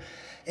leadership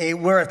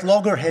were at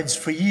loggerheads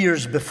for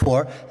years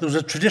before. There was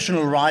a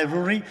traditional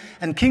rivalry,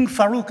 and King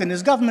Farouk and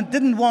his government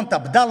didn't want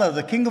Abdallah,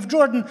 the king of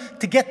Jordan,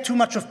 to get too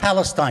much of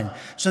Palestine.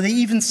 So they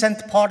even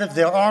sent part of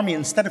their army,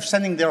 instead of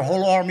sending their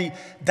whole army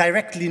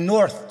directly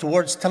north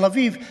towards Tel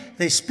Aviv,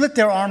 they split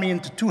their army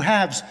into two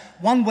halves.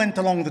 One went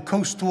along the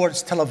coast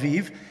towards Tel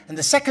Aviv, and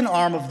the second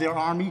arm of their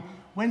army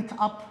went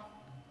up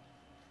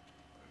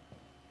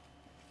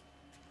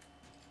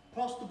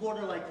across the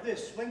border like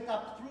this, went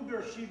up through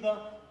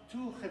Beersheba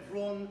to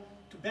Hebron,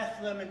 to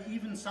Bethlehem, and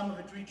even some of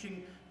it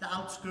reaching the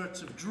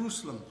outskirts of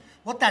Jerusalem.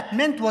 What that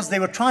meant was they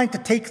were trying to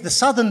take the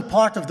southern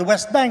part of the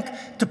West Bank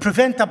to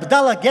prevent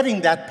Abdallah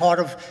getting that part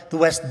of the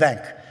West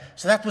Bank.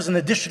 So that was an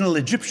additional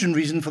Egyptian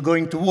reason for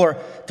going to war,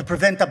 to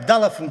prevent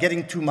Abdallah from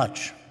getting too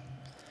much.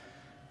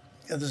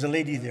 There's a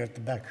lady there at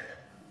the back.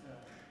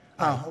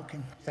 Ah, okay.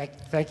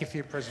 Thank you for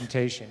your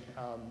presentation.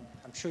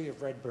 I'm sure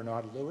you've read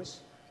Bernard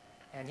Lewis.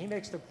 And he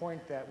makes the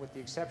point that with the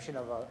exception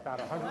of about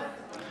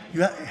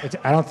 100...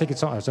 I don't think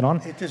it's on. Is it on?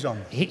 It is on.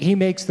 He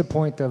makes the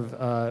point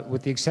of,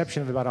 with the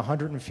exception of about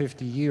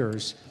 150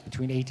 years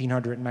between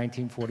 1800 and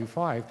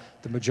 1945,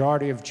 the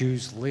majority of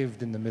Jews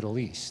lived in the Middle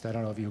East. I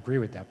don't know if you agree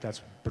with that. That's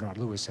what Bernard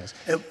Lewis says.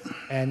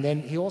 And then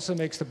he also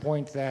makes the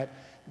point that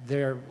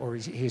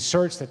he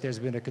asserts that there's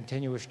been a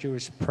continuous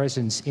Jewish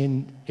presence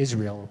in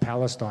Israel or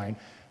Palestine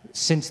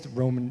since the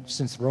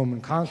Roman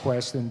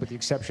conquest, and with the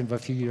exception of a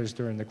few years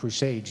during the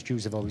Crusades,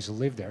 Jews have always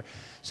lived there.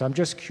 So I'm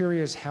just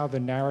curious how the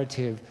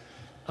narrative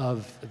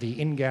of the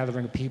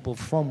ingathering of people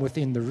from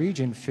within the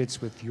region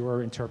fits with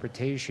your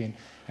interpretation,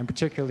 and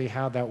particularly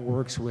how that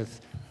works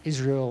with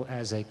Israel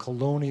as a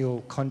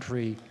colonial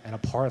country and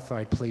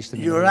apartheid placed in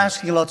the Middle You're East.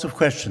 asking lots of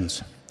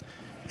questions.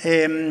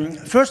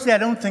 Firstly, I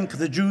don't think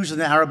the Jews in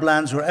the Arab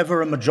lands were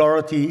ever a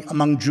majority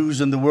among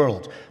Jews in the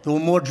world. There were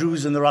more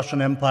Jews in the Russian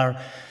Empire,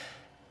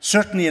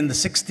 certainly in the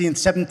 16th,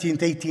 17th,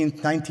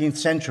 18th, 19th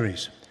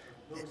centuries.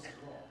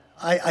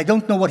 I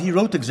don't know what he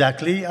wrote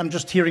exactly. I'm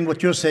just hearing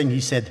what you're saying he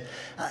said.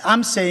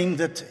 I'm saying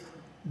that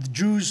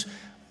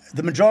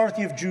the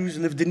majority of Jews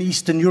lived in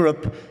Eastern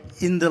Europe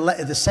in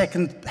the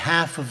second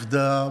half of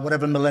the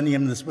whatever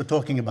millennium we're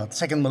talking about,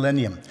 second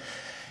millennium.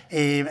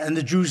 And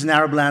the Jews in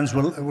Arab lands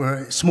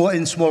were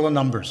in smaller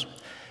numbers.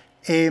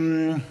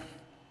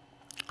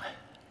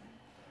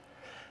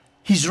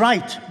 He's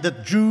right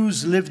that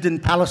Jews lived in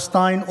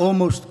Palestine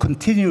almost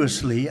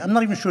continuously. I'm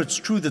not even sure it's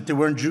true that there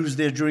weren't Jews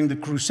there during the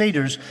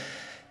Crusaders.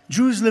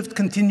 Jews lived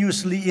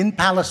continuously in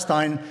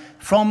Palestine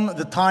from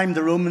the time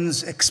the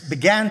Romans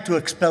began to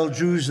expel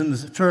Jews in the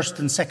 1st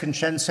and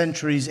 2nd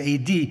centuries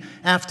AD,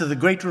 after the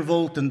Great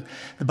Revolt and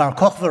the Bar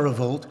Kokhba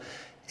Revolt.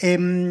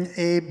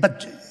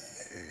 But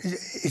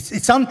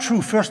it's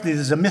untrue. Firstly,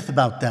 there's a myth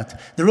about that.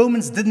 The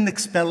Romans didn't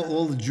expel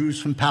all the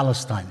Jews from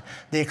Palestine.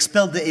 They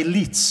expelled the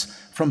elites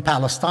from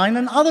Palestine,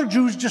 and other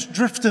Jews just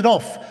drifted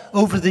off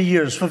over the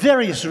years for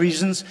various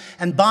reasons,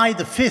 and by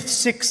the 5th,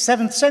 6th,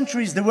 7th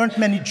centuries, there weren't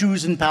many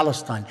Jews in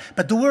Palestine,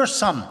 but there were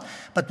some.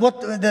 But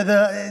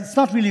it's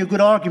not really a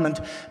good argument,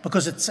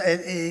 because it's,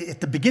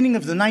 at the beginning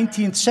of the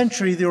 19th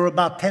century, there were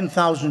about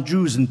 10,000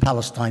 Jews in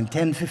Palestine,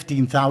 10,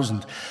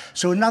 15,000.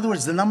 So in other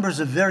words, the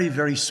numbers are very,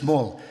 very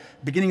small.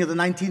 Beginning of the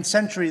 19th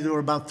century, there were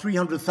about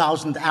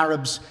 300,000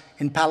 Arabs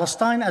in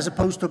Palestine, as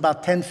opposed to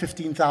about 10,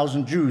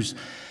 15,000 Jews.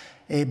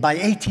 By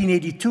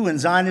 1882, when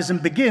Zionism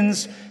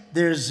begins,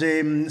 there's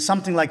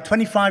something like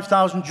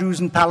 25,000 Jews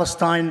in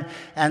Palestine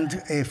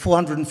and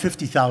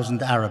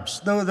 450,000 Arabs.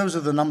 Those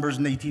are the numbers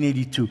in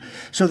 1882.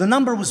 So the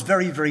number was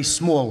very, very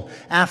small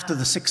after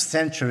the 6th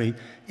century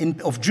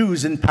of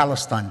Jews in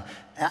Palestine.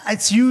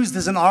 It's used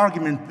as an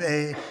argument,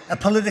 a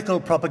political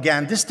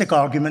propagandistic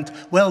argument.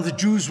 Well, the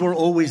Jews were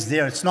always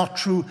there. It's not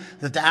true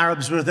that the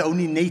Arabs were the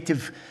only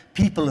native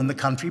people in the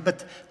country,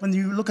 but when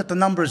you look at the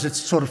numbers, it's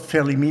sort of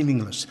fairly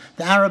meaningless.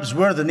 The Arabs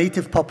were the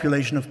native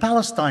population of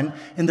Palestine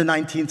in the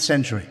 19th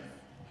century.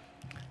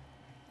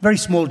 Very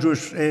small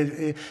Jewish...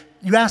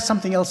 you asked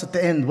something else at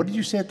the end. What did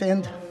you say at the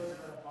end?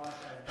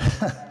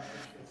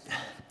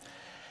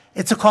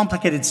 It's a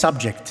complicated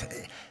subject.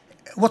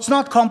 What's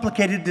not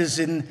complicated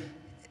is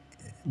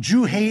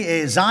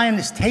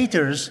Zionist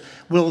haters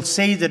will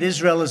say that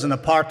Israel is an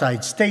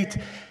apartheid state,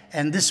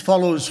 and this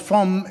follows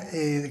from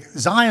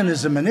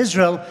Zionism and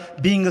Israel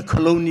being a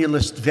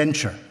colonialist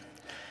venture.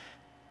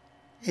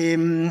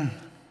 And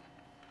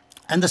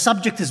the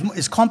subject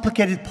is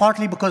complicated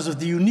partly because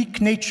of the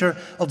unique nature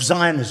of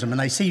Zionism.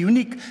 And I say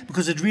unique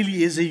because it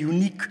really is a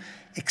unique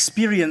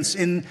experience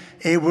in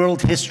a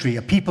world history,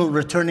 a people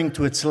returning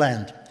to its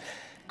land.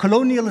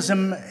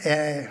 Colonialism,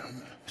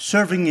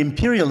 serving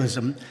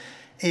imperialism,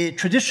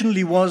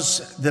 traditionally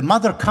was the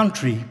mother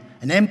country,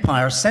 an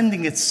empire,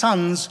 sending its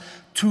sons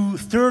to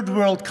third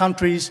world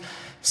countries,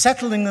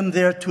 settling them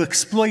there to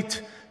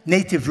exploit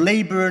native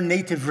labor,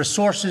 native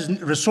resources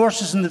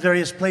in the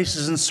various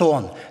places, and so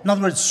on. In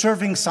other words,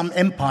 serving some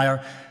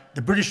empire,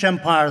 the British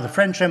Empire, the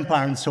French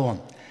Empire, and so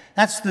on.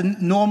 That's the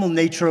normal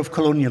nature of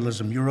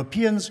colonialism.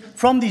 Europeans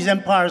from these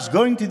empires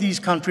going to these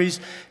countries,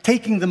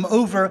 taking them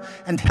over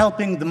and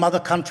helping the mother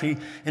country,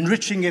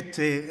 enriching it,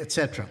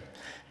 etc.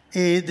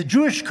 the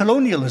Jewish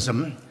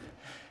colonialism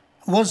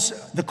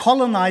was the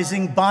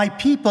colonizing by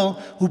people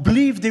who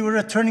believed they were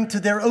returning to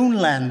their own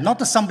land, not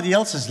to somebody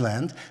else's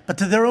land, but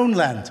to their own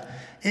land.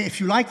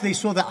 If you like, they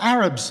saw the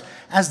Arabs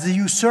as the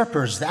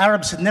usurpers. The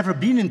Arabs had never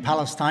been in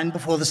Palestine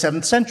before the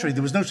 7th century.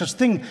 There was no such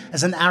thing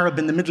as an Arab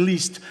in the Middle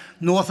East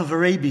north of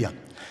Arabia.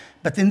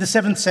 But in the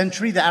 7th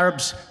century, the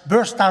Arabs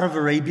burst out of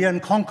Arabia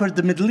and conquered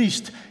the Middle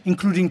East,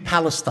 including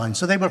Palestine.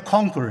 So they were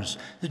conquerors.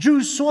 The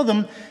Jews saw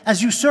them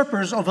as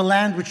usurpers of a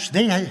land which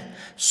they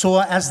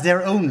saw as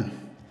their own,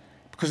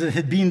 because it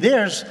had been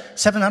theirs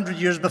 700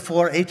 years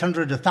before,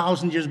 800,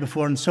 1,000 years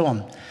before, and so on.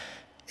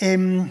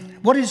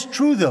 What is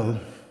true, though,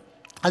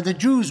 the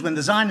Jews, when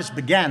the Zionists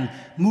began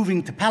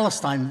moving to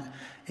Palestine,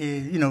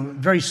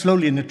 very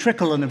slowly in a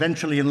trickle and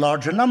eventually in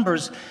larger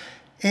numbers,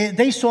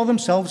 they saw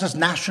themselves as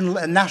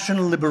a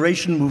national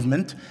liberation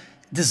movement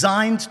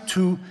designed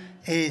to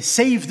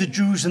save the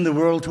Jews in the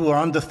world who are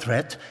under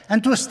threat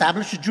and to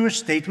establish a Jewish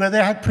state where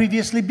there had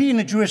previously been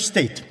a Jewish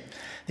state.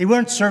 They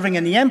weren't serving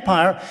any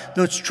empire,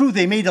 though it's true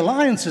they made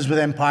alliances with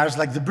empires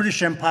like the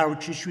British Empire,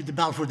 which issued the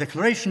Balfour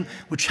Declaration,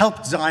 which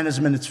helped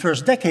Zionism in its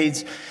first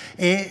decades.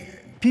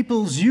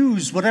 Peoples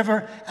use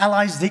whatever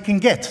allies they can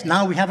get.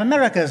 Now we have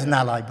America as an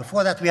ally.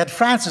 Before that, we had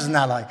France as an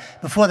ally.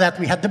 Before that,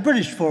 we had the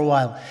British for a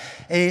while.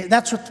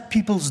 That's what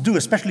peoples do,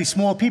 especially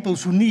small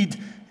peoples who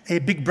need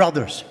big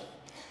brothers.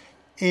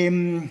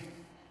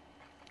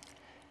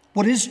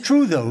 What is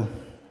true, though,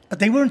 but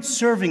they weren't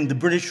serving the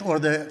British or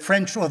the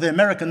French or the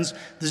Americans.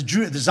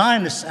 The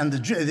Zionists and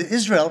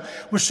Israel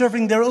were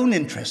serving their own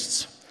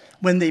interests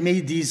when they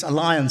made these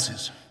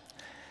alliances.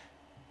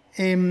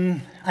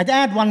 I'd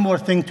add one more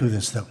thing to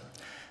this, though.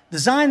 The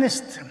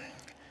Zionist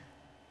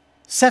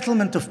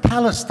settlement of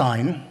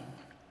Palestine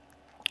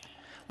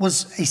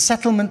was a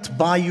settlement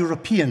by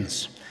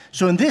Europeans.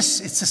 So in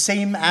this, it's the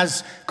same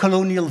as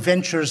colonial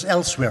ventures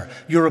elsewhere.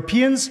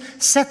 Europeans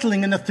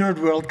settling in a third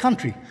world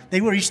country. They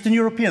were Eastern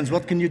Europeans.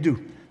 What can you do?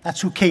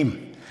 That's who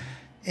came.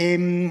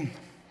 In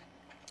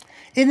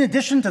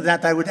addition to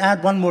that, I would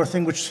add one more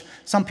thing which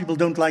some people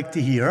don't like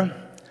to hear,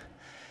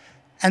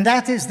 and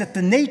that is that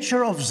the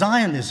nature of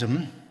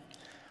Zionism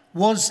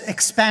was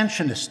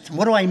expansionist.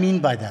 What do I mean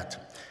by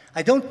that?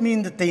 I don't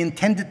mean that they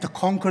intended to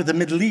conquer the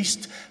Middle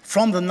East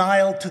from the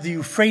Nile to the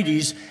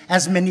Euphrates,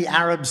 as many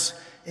Arabs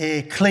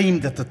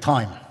claimed at the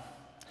time.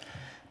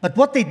 But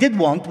what they did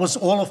want was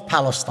all of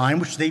Palestine,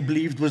 which they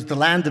believed was the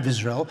land of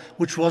Israel,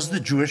 which was the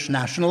Jewish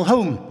national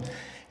home.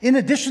 In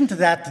addition to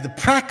that, the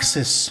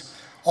praxis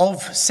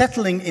of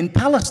settling in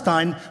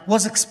Palestine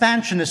was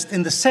expansionist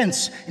in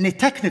a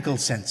technical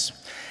sense.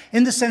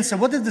 In the sense that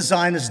what did the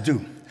Zionists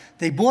do?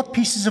 They bought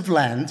pieces of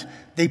land,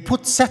 they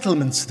put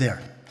settlements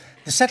there.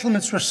 The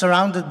settlements were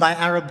surrounded by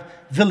Arab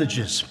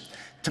villages.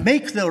 To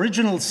make the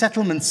original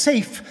settlement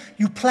safe,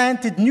 you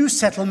planted new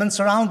settlements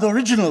around the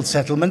original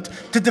settlement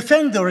to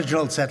defend the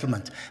original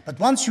settlement. But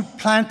once you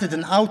planted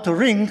an outer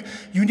ring,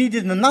 you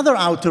needed another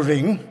outer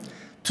ring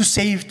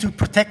to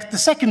protect the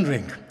second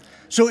ring.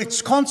 So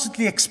it's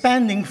constantly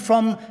expanding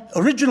from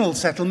original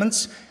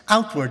settlements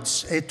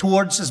outwards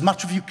towards as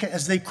much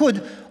as they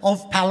could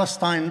of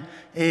Palestine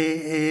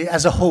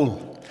as a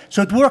whole.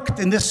 So it worked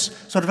in this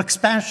sort of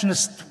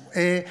expansionist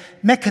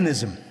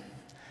mechanism.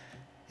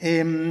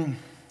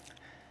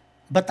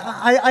 But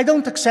I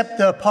don't accept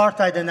the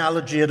apartheid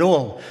analogy at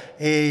all.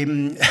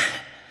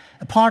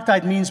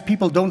 Apartheid means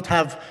people don't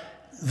have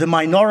the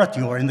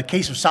minority, or in the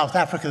case of South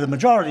Africa, the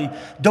majority,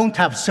 don't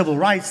have civil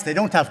rights, they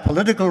don't have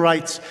political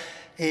rights,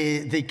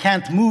 they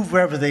can't move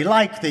wherever they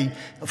like, they,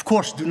 of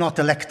course, do not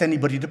elect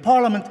anybody to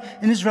parliament.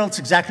 In Israel, it's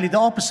exactly the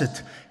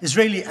opposite.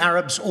 Israeli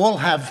Arabs all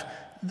have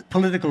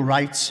political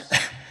rights.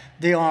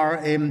 They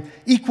are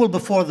equal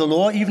before the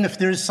law, even if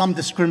there is some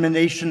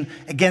discrimination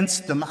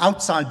against them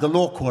outside the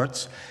law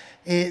courts.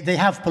 They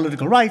have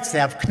political rights, they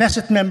have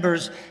Knesset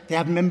members, they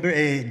have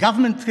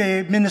government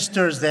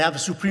ministers, they have a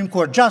Supreme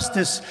Court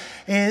justice.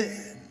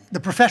 The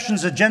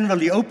professions are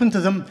generally open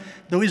to them,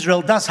 though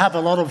Israel does have a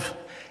lot of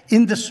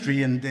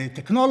industry and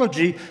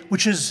technology,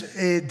 which is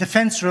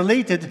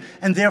defense-related,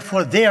 and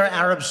therefore their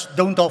Arabs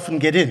don't often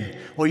get in,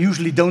 or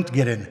usually don't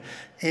get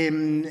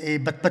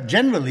in. But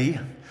generally,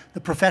 the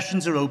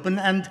professions are open,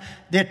 and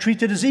they're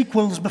treated as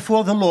equals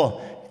before the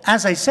law.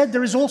 As I said,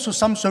 there is also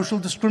some social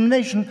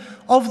discrimination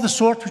of the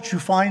sort which you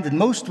find in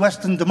most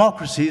Western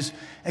democracies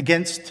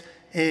against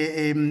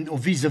or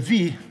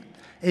vis-a-vis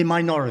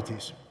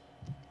minorities.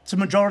 It's a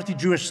majority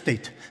Jewish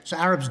state, so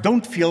Arabs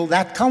don't feel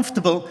that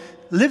comfortable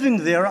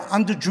living there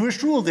under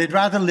Jewish rule. They'd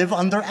rather live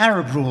under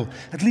Arab rule.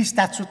 At least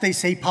that's what they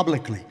say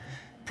publicly.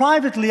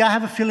 Privately, I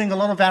have a feeling a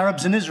lot of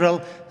Arabs in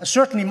Israel are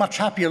certainly much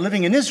happier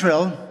living in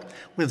Israel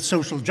with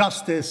social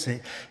justice,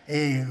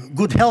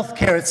 good health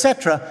care,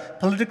 etc.,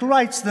 political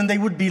rights, than they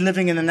would be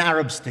living in an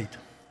Arab state.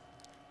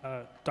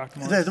 Dr.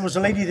 Morris? There was a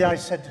lady there, I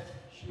said.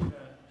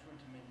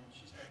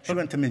 She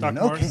went to Midian.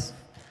 Okay.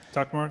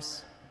 Dr.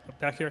 Morris,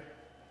 back here.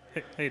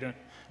 Hey, how you doing?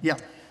 Yeah.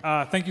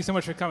 Thank you so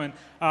much for coming.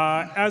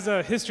 As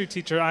a history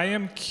teacher, I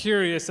am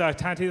curious, to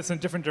take this in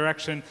a different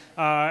direction.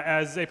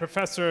 As a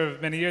professor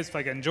of many years,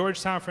 like in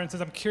Georgetown, for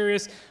instance, I'm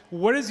curious,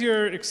 what is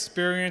your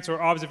experience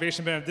or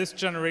observation been of this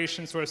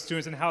generation sort of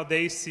students and how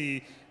they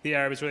see the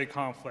Arab-Israeli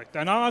conflict?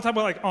 And I'm not talking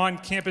about like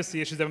on-campus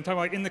the issues, I'm talking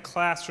about like in the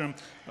classroom.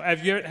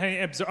 Have you had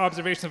any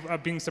observations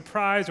of being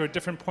surprised or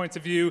different points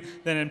of view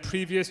than in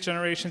previous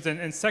generations?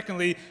 And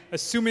secondly,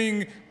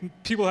 assuming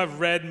people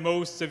have read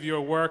most of your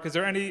work, is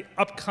there any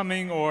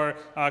upcoming or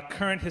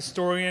current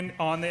historian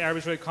on the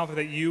Arab-Israeli conflict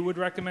that you would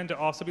recommend to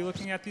also be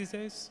looking at these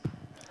days?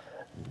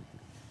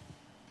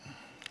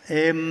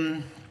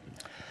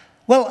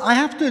 Well, I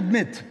have to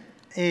admit,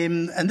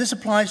 and this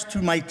applies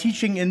to my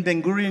teaching in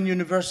Ben Gurion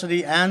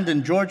University and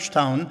in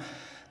Georgetown,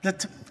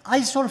 that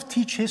I sort of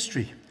teach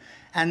history.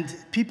 And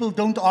people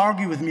don't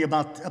argue with me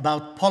about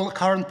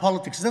current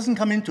politics. It doesn't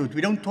come into it.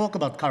 We don't talk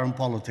about current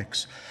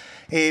politics.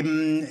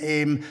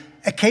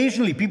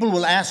 Occasionally, people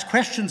will ask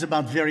questions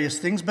about various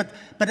things, but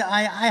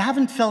I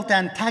haven't felt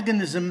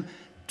antagonism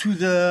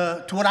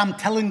to what I'm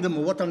telling them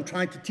or what I'm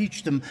trying to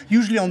teach them,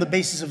 usually on the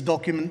basis of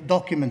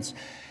documents.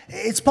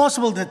 It's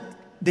possible that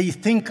they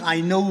think I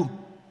know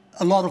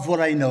a lot of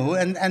what I know,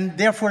 and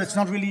therefore it's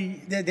not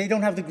really, they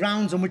don't have the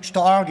grounds on which to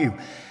argue.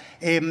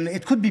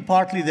 It could be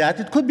partly that.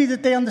 It could be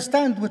that they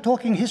understand we're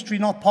talking history,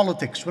 not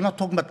politics. We're not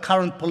talking about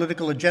current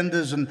political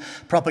agendas and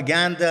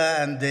propaganda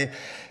and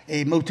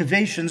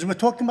motivations. We're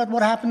talking about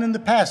what happened in the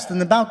past.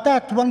 And about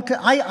that,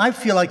 I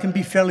feel I can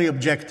be fairly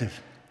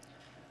objective.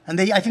 And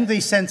I think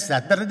they sense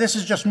that. But this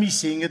is just me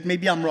seeing it.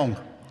 Maybe I'm wrong.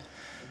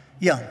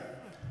 Yeah.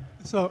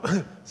 So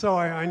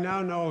I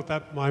now know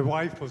that my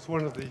wife was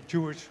one of the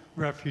Jewish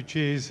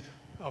refugees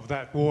of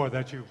that war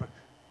that you,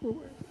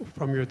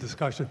 from your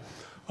discussion.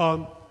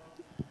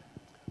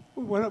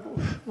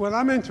 What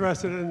I'm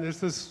interested in is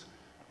this,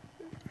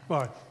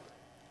 the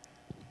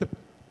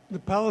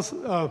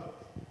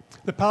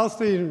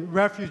Palestinian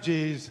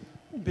refugees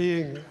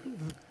being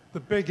the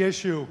big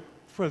issue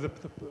for the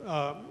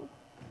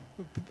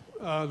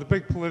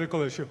big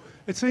political issue.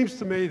 It seems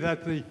to me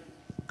that the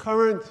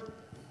current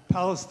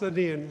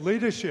Palestinian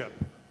leadership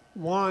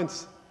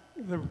wants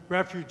the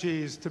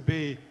refugees to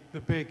be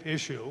the big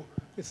issue.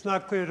 It's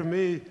not clear to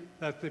me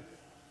that the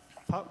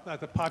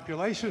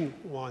population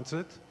wants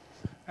it,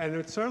 and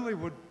it certainly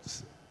would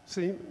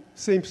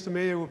seems to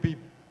me it would be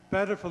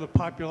better for the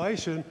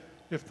population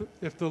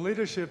if the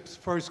leadership's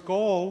first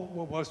goal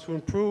was to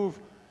improve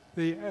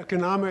the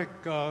economic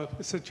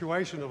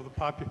situation of the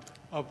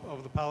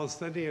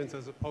Palestinians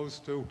as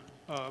opposed to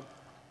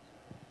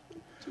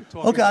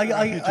okay,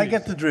 I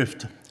get the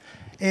drift.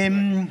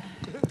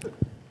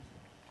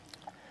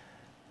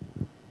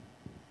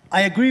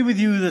 I agree with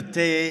you that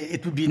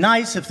it would be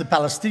nice if the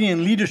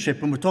Palestinian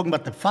leadership, and we're talking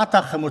about the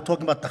Fatah and we're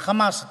talking about the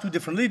Hamas, two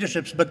different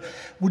leaderships, but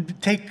would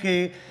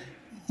take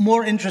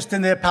more interest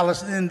in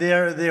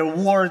their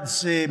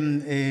ward's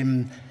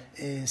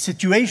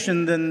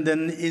situation than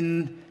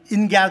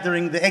in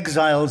gathering the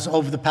exiles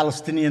of the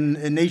Palestinian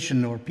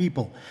nation or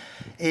people.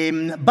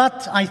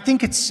 But I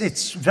think it's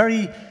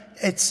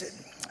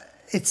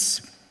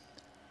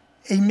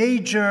a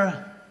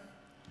major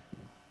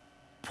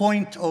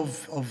point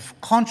of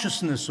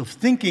consciousness, of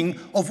thinking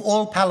of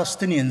all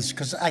Palestinians,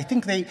 because I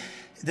think the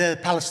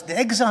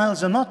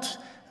exiles are not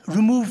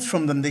removed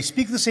from them. They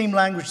speak the same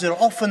language.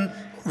 They're often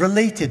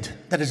related.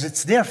 That is,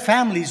 it's their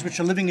families which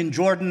are living in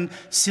Jordan,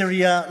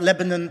 Syria,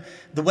 Lebanon,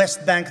 the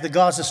West Bank, the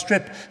Gaza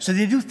Strip. So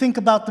they do think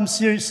about them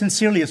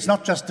sincerely. It's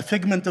not just the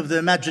figment of the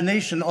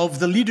imagination of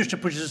the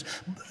leadership which is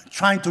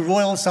trying to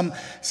roil some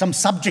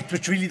subject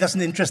which really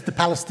doesn't interest the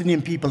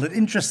Palestinian people. It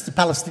interests the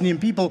Palestinian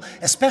people,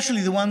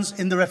 especially the ones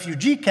in the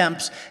refugee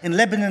camps in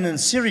Lebanon and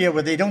Syria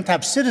where they don't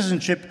have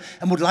citizenship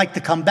and would like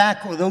to come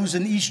back, or those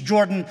in East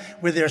Jordan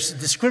where they're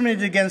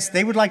discriminated against,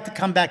 they would like to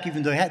come back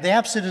even though they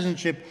have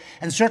citizenship,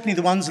 and certainly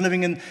the ones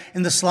living in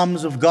the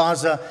slums of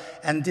Gaza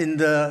and in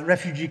the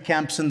refugee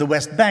camps in the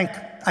West Bank.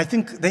 I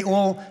think they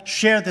all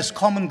share this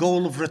common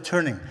goal of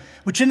returning,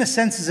 which in a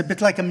sense is a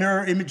bit like a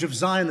mirror image of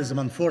Zionism,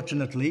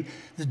 unfortunately.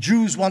 The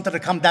Jews wanted to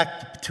come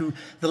back to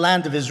the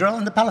land of Israel,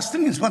 and the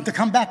Palestinians want to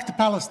come back to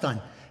Palestine.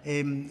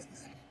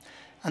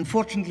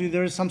 Unfortunately,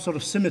 there is some sort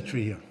of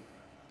symmetry here.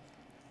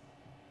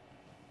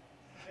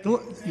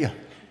 Yeah.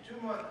 Two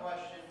more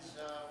questions.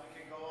 We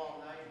could go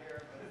all night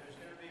here, but there's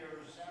going to be a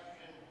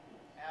reception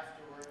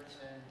afterwards,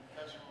 and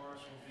Professor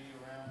Morris will be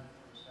around for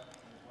the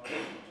reception as well.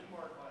 Two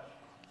more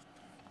questions.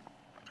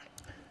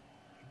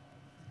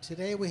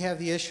 Today we have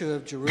the issue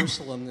of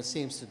Jerusalem that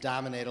seems to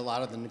dominate a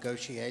lot of the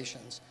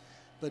negotiations.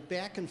 But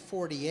back in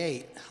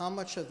 '48, how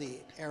much of the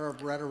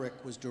Arab rhetoric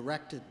was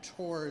directed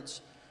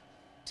towards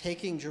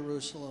taking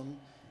Jerusalem,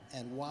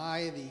 and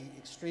why the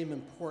extreme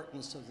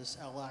importance of this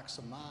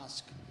Al-Aqsa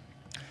Mosque,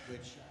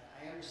 which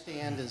I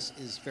understand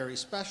is very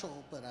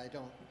special, but I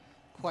don't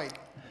quite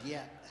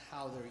get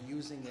how they're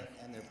using it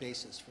and their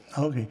basis for that.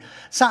 Okay.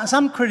 So,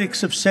 some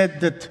critics have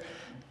said that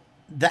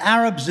the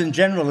Arabs in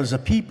general as a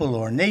people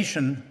or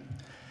nation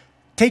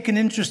take an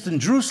interest in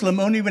Jerusalem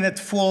only when it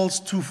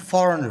falls to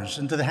foreigners,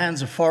 into the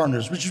hands of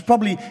foreigners, which is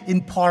probably in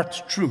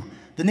part true.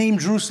 The name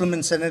Jerusalem,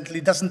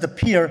 incidentally, doesn't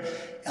appear,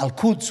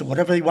 Al-Quds, or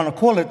whatever you want to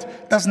call it,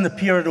 doesn't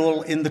appear at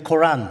all in the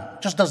Quran.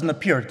 It just doesn't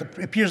appear. It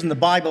appears in the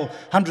Bible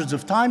hundreds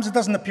of times. It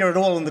doesn't appear at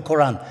all in the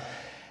Quran.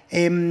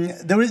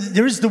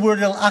 There is the word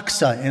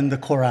Al-Aqsa in the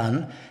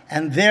Quran,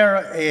 and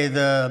there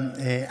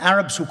the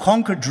Arabs who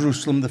conquered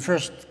Jerusalem, the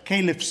first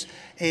caliphs,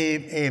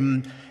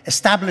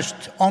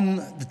 established on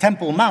the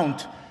Temple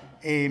Mount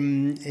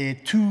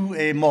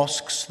two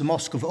mosques, the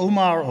Mosque of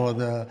Omar, or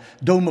the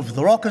Dome of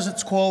the Rock as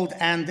it's called,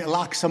 and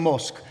Al-Aqsa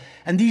Mosque.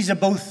 And these are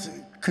both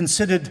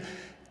considered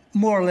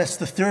more or less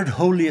the third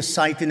holiest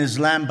site in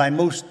Islam by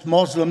most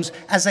Muslims,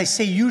 as I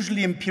say,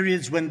 usually in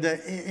periods when the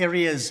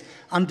area is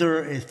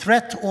under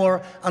threat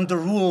or under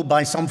rule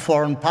by some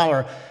foreign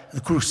power,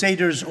 the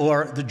Crusaders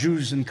or the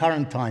Jews in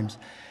current times.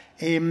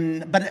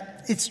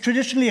 But it's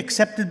traditionally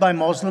accepted by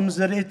Muslims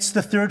that it's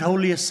the third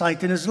holiest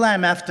site in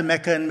Islam after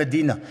Mecca and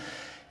Medina.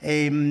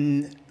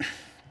 And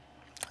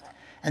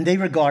they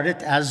regard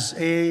it as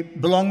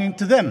belonging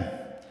to them.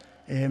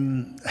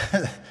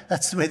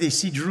 That's the way they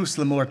see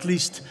Jerusalem, or at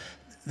least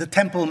the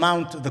Temple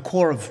Mount, the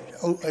core of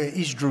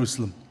East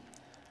Jerusalem.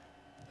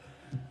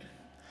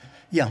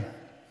 Yeah.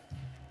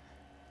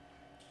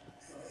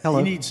 Hello.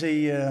 He needs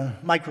a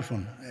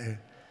microphone.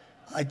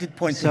 I did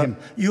point to him.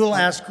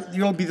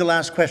 You'll be the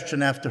last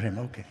question after him.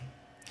 Okay.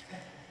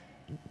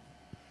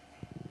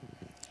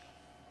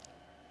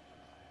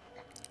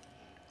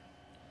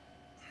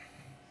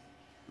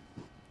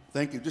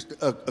 Thank you. Just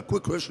a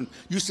quick question.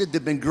 You said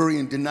that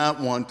Ben-Gurion did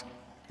not want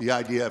the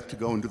IDF to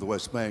go into the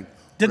West Bank.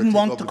 Didn't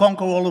want to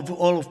conquer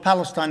all of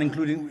Palestine,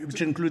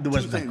 which include the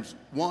West Bank. Two things.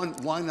 One,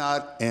 why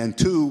not? And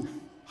two,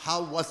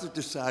 how was it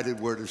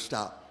decided where to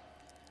stop?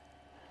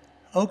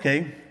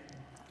 Okay.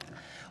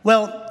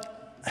 Well,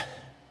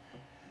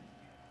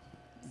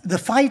 the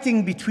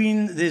fighting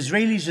between the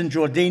Israelis and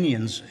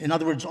Jordanians, in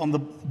other words, on the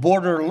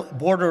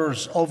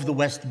borders of the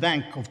West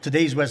Bank, of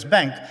today's West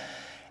Bank,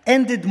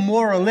 ended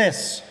more or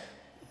less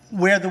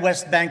where the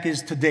West Bank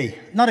is today.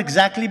 Not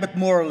exactly, but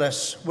more or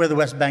less where the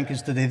West Bank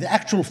is today. The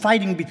actual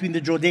fighting between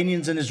the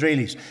Jordanians and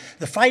Israelis.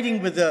 The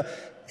fighting with the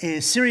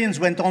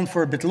Syrians went on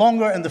for a bit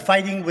longer, and the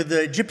fighting with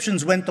the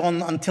Egyptians went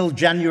on until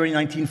January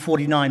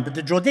 1949. But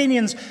the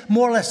Jordanians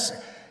more or less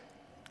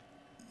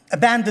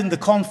abandoned the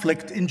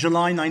conflict in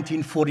July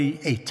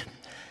 1948.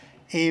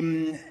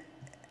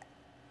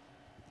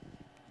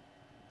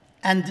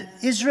 And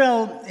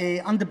Israel,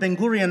 under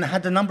Ben-Gurion,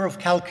 had a number of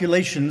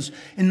calculations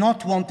in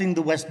not wanting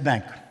the West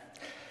Bank.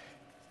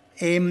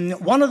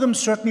 One of them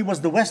certainly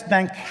was the West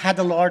Bank had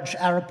a large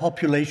Arab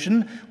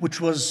population, which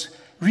was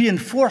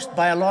reinforced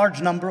by a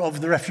large number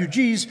of the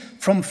refugees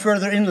from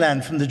further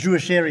inland, from the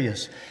Jewish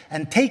areas.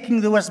 And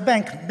taking the West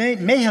Bank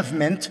may have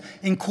meant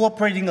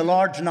incorporating a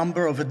large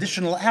number of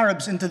additional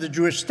Arabs into the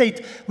Jewish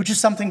state, which is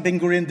something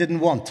Ben-Gurion didn't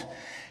want.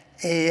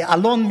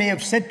 Alon may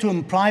have said to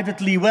him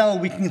privately, well,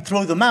 we can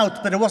throw them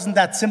out, but it wasn't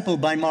that simple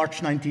by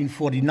March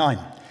 1949.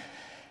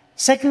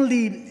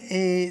 Secondly,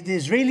 the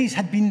Israelis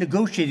had been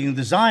negotiating,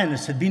 the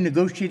Zionists had been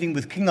negotiating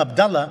with King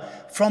Abdullah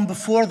from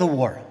before the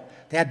war.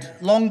 They had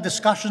long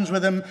discussions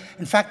with him.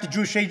 In fact, the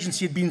Jewish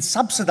Agency had been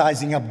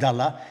subsidizing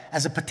Abdullah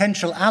as a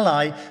potential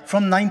ally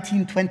from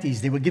 1920s.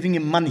 They were giving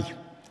him money,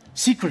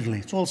 secretly.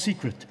 It's all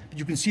secret. But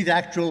you can see the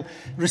actual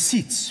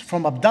receipts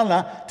from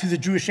Abdullah to the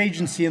Jewish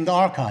Agency in the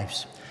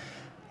archives.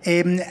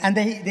 And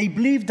they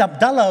believed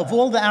Abdullah, of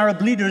all the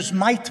Arab leaders,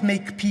 might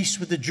make peace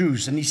with the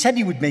Jews. And he said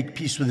he would make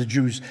peace with the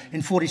Jews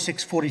in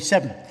 46,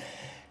 47.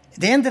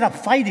 They ended up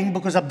fighting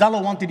because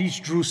Abdullah wanted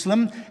East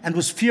Jerusalem and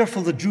was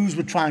fearful the Jews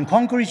would try and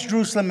conquer East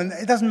Jerusalem. And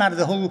it doesn't matter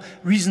the whole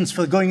reasons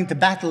for going into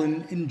battle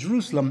in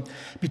Jerusalem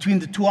between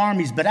the two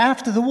armies. But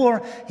after the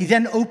war, he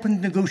then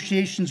opened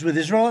negotiations with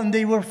Israel, and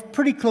they were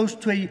pretty close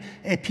to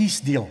a peace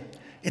deal.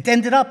 It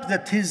ended up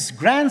that his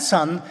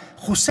grandson,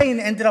 Hussein,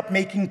 ended up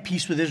making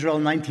peace with Israel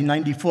in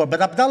 1994. But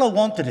Abdullah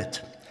wanted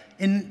it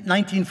in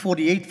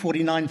 1948,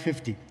 49,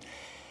 50.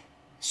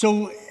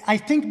 So I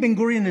think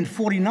Ben-Gurion in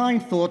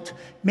 49 thought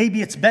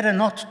maybe it's better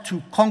not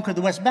to conquer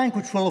the West Bank,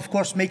 which will, of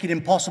course, make it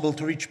impossible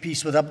to reach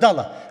peace with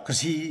Abdullah,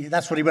 because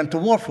that's what he went to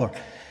war for.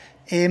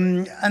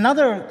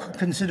 Another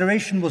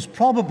consideration was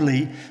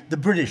probably the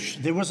British.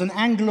 There was an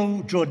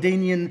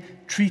Anglo-Jordanian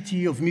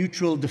Treaty of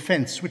Mutual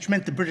Defense, which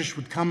meant the British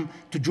would come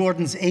to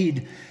Jordan's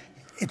aid.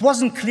 It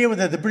wasn't clear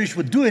whether the British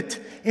would do it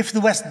if the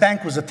West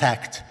Bank was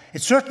attacked.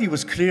 It certainly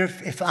was clear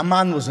if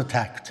Amman was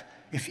attacked,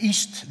 if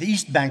the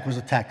East Bank was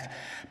attacked.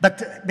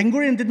 But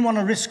Ben-Gurion didn't want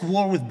to risk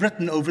war with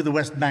Britain over the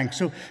West Bank,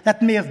 so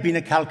that may have been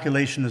a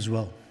calculation as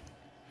well.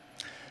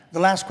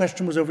 The last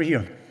question was over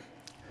here.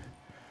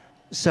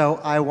 So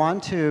I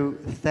want to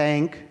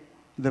thank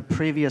the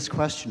previous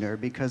questioner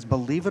because,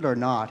 believe it or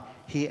not,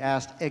 he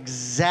asked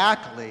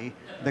exactly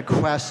the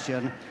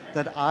question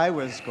that I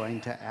was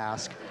going to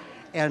ask.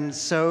 And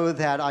so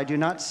that I do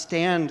not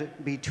stand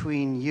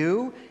between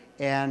you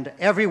and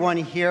everyone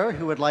here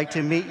who would like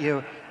to meet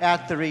you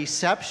at the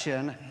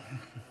reception,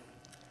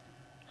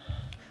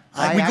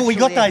 I we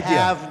got the idea.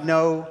 have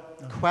no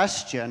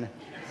question.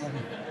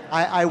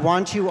 I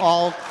want you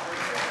all.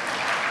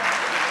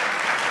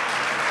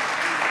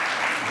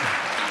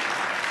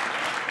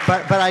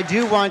 But I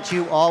do want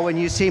you all, when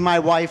you see my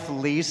wife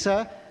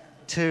Lisa,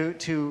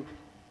 to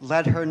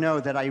let her know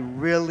that I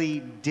really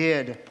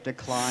did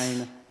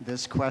decline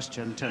this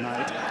question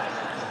tonight.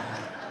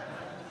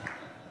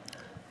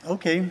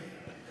 Okay.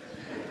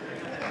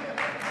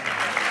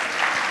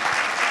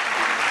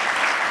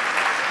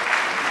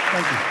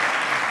 Thank you.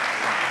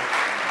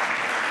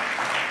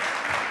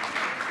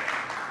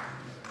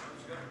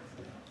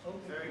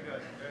 Very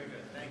good, very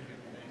good. Thank you.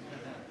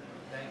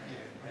 Thank you.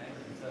 Thank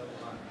you so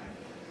much.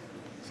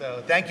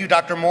 So thank you,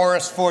 Dr.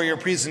 Morris, for your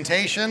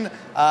presentation,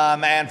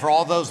 and for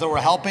all those that were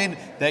helping,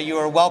 that you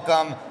are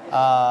welcome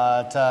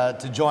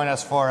to join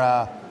us for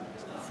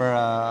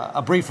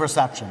a brief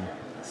reception.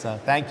 So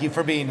thank you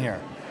for being here.